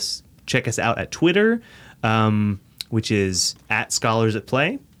check us out at Twitter, which is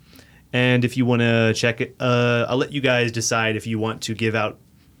 @ScholarsAtPlay. And if you want to check it, I'll let you guys decide if you want to give out,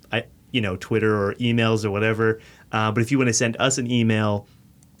 Twitter or emails or whatever. But if you want to send us an email,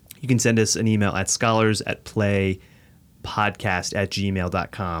 you can send us an email at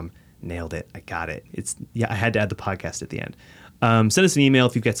scholarsatplaypodcast@gmail.com. Nailed it. I got it. I had to add the podcast at the end. Send us an email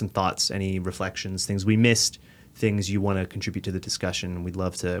if you've got some thoughts, any reflections, things we missed, things you want to contribute to the discussion. We'd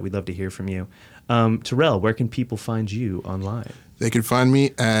love to hear from you. Terrell, where can people find you online? They can find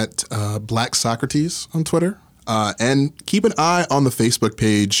me at Black Socrates on Twitter. And keep an eye on the Facebook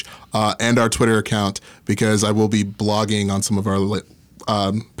page and our Twitter account because I will be blogging on some of our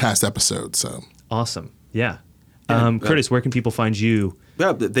past episodes. So Awesome. Yeah. Curtis, where can people find you?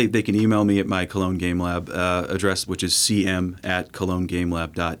 Yeah, they can email me at my Cologne Game Lab address, which is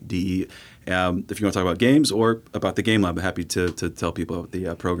cm@colognegamelab.de. If you want to talk about games or about the Game Lab, I'm happy to tell people about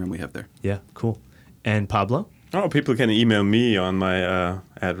the program we have there. Yeah, cool. And Pablo? Oh, people can email me on my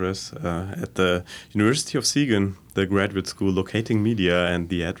address at the University of Siegen, the graduate school locating media, and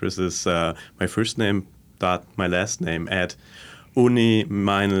the address is my first name dot my last name at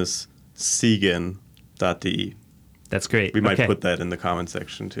uni-siegen.de. That's great. We might Okay. put that in the comment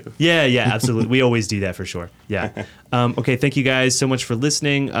section too. Yeah, absolutely. We always do that for sure. Yeah. Okay, thank you guys so much for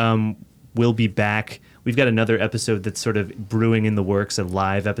listening. We'll be back. We've got another episode that's sort of brewing in the works, a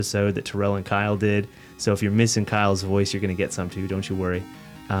live episode that Terrell and Kyle did. So if you're missing Kyle's voice, you're going to get some too. Don't you worry.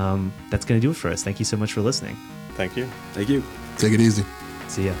 That's going to do it for us. Thank you so much for listening. Thank you. Thank you. Take it easy.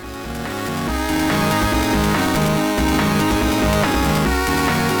 See ya.